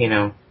writing,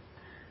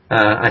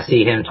 I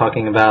see him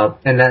talking about,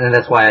 and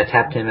that's why I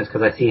tapped him, is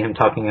because I see him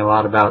talking a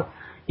lot about,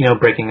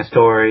 breaking a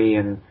story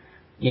and,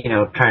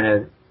 trying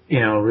to,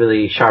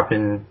 really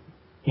sharpen,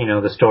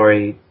 the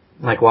story,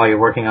 like, while you're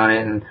working on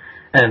it,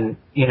 and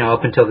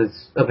up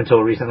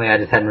until recently, I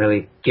just hadn't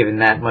really given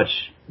that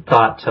much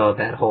thought to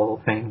that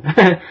whole thing.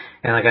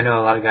 And like, I know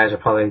a lot of guys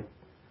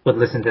would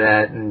listen to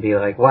that and be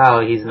like,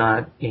 wow, he's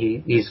going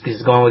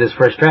with his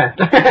first draft.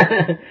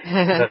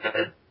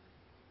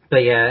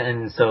 But yeah,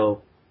 and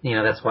so,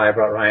 that's why I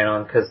brought Ryan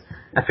on, because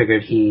I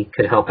figured he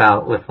could help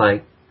out with,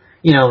 like,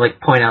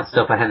 point out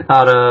stuff I hadn't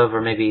thought of,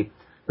 or maybe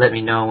let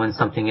me know when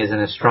something isn't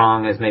as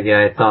strong as maybe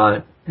I had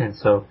thought. And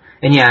so,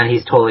 and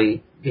he's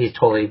totally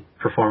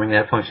performing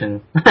that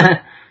function,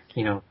 to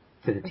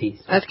the T.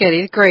 So. That's good.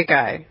 He's a great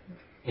guy.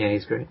 Yeah,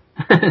 he's great.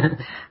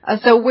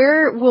 So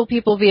where will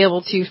people be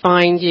able to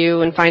find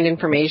you and find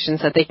information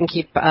so that they can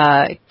keep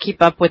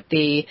up with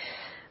the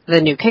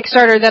new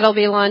Kickstarter that'll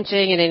be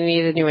launching and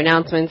any of the new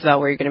announcements about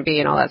where you're going to be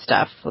and all that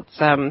stuff?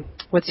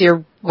 What's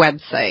your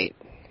website?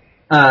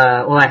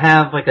 Well, I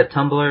have like a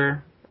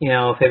Tumblr,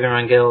 Fabian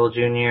Rangel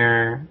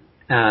Jr.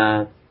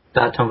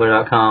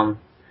 .tumblr.com.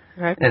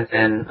 Right. And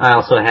then I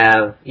also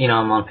have,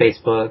 I'm on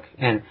Facebook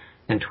and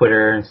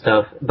Twitter and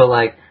stuff. But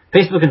like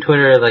Facebook and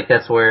Twitter, like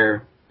that's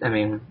where,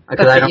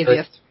 because I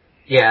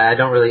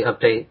don't really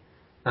update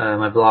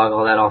my blog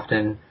all that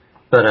often.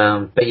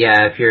 But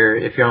yeah, if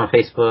you're on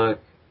Facebook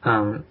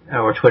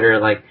or Twitter,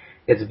 like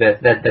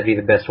that'd be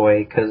the best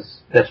way,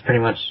 because that's pretty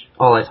much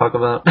all I talk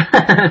about.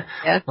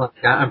 Yeah. Like,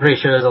 I'm pretty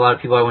sure there's a lot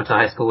of people I went to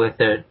high school with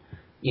that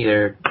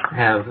either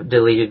have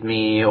deleted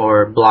me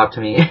or blocked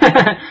me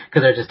because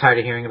they're just tired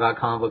of hearing about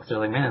comic books. They're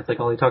like, man, it's like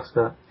all he talks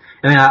about.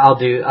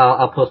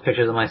 I'll post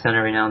pictures of my son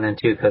every now and then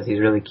too, because he's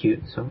really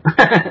cute. So.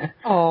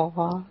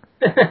 Oh.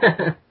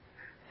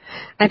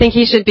 I think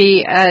he should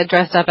be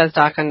dressed up as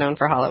Doc Unknown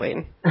for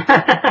Halloween.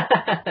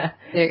 There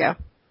you go.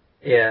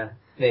 Yeah,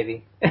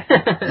 maybe.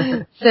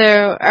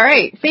 So, all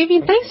right,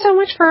 Fabian, thanks so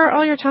much for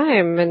all your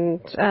time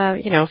and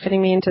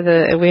fitting me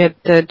into we had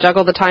to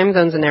juggle the time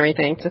zones and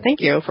everything. So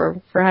thank you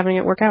for having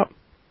it work out.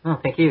 Oh,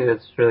 thank you.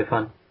 It's really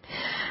fun.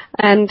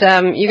 And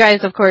you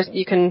guys, of course,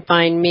 you can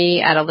find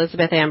me at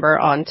Elizabeth Amber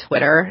on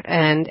Twitter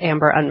and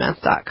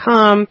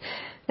AmberUnmasked.com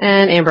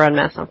and Amber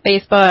Unmasked on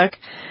Facebook.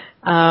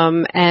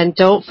 And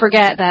don't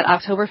forget that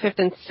October 5th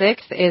and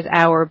 6th is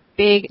our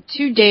big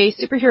 2-day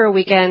superhero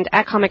weekend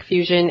at Comic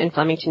Fusion in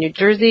Flemington, New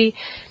Jersey.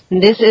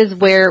 And this is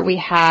where we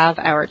have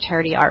our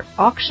charity art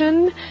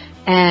auction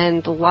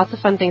and lots of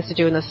fun things to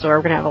do in the store.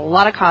 We're going to have a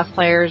lot of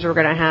cosplayers. We're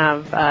going to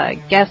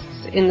have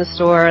guests in the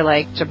store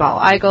like Jabal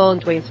Igle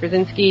and Dwayne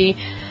Swerzinski.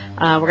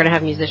 We're going to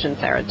have musician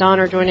Sarah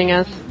Donner joining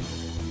us.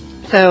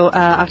 So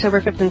October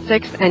 5th and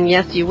 6th, and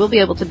yes, you will be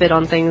able to bid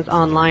on things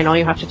online. All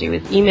you have to do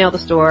is email the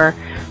store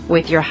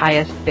with your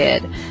highest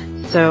bid.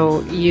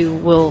 So you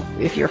will,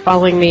 if you're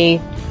following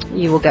me,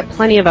 you will get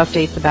plenty of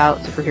updates about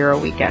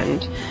Superhero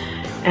Weekend,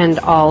 and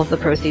all of the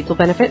proceeds will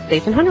benefit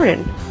Safe and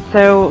Hunneraden.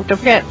 So don't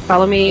forget,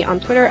 follow me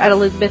on Twitter at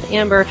Elizabeth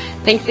Amber.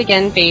 Thanks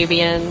again,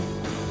 Fabian.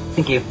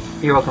 Thank you.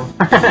 You're welcome.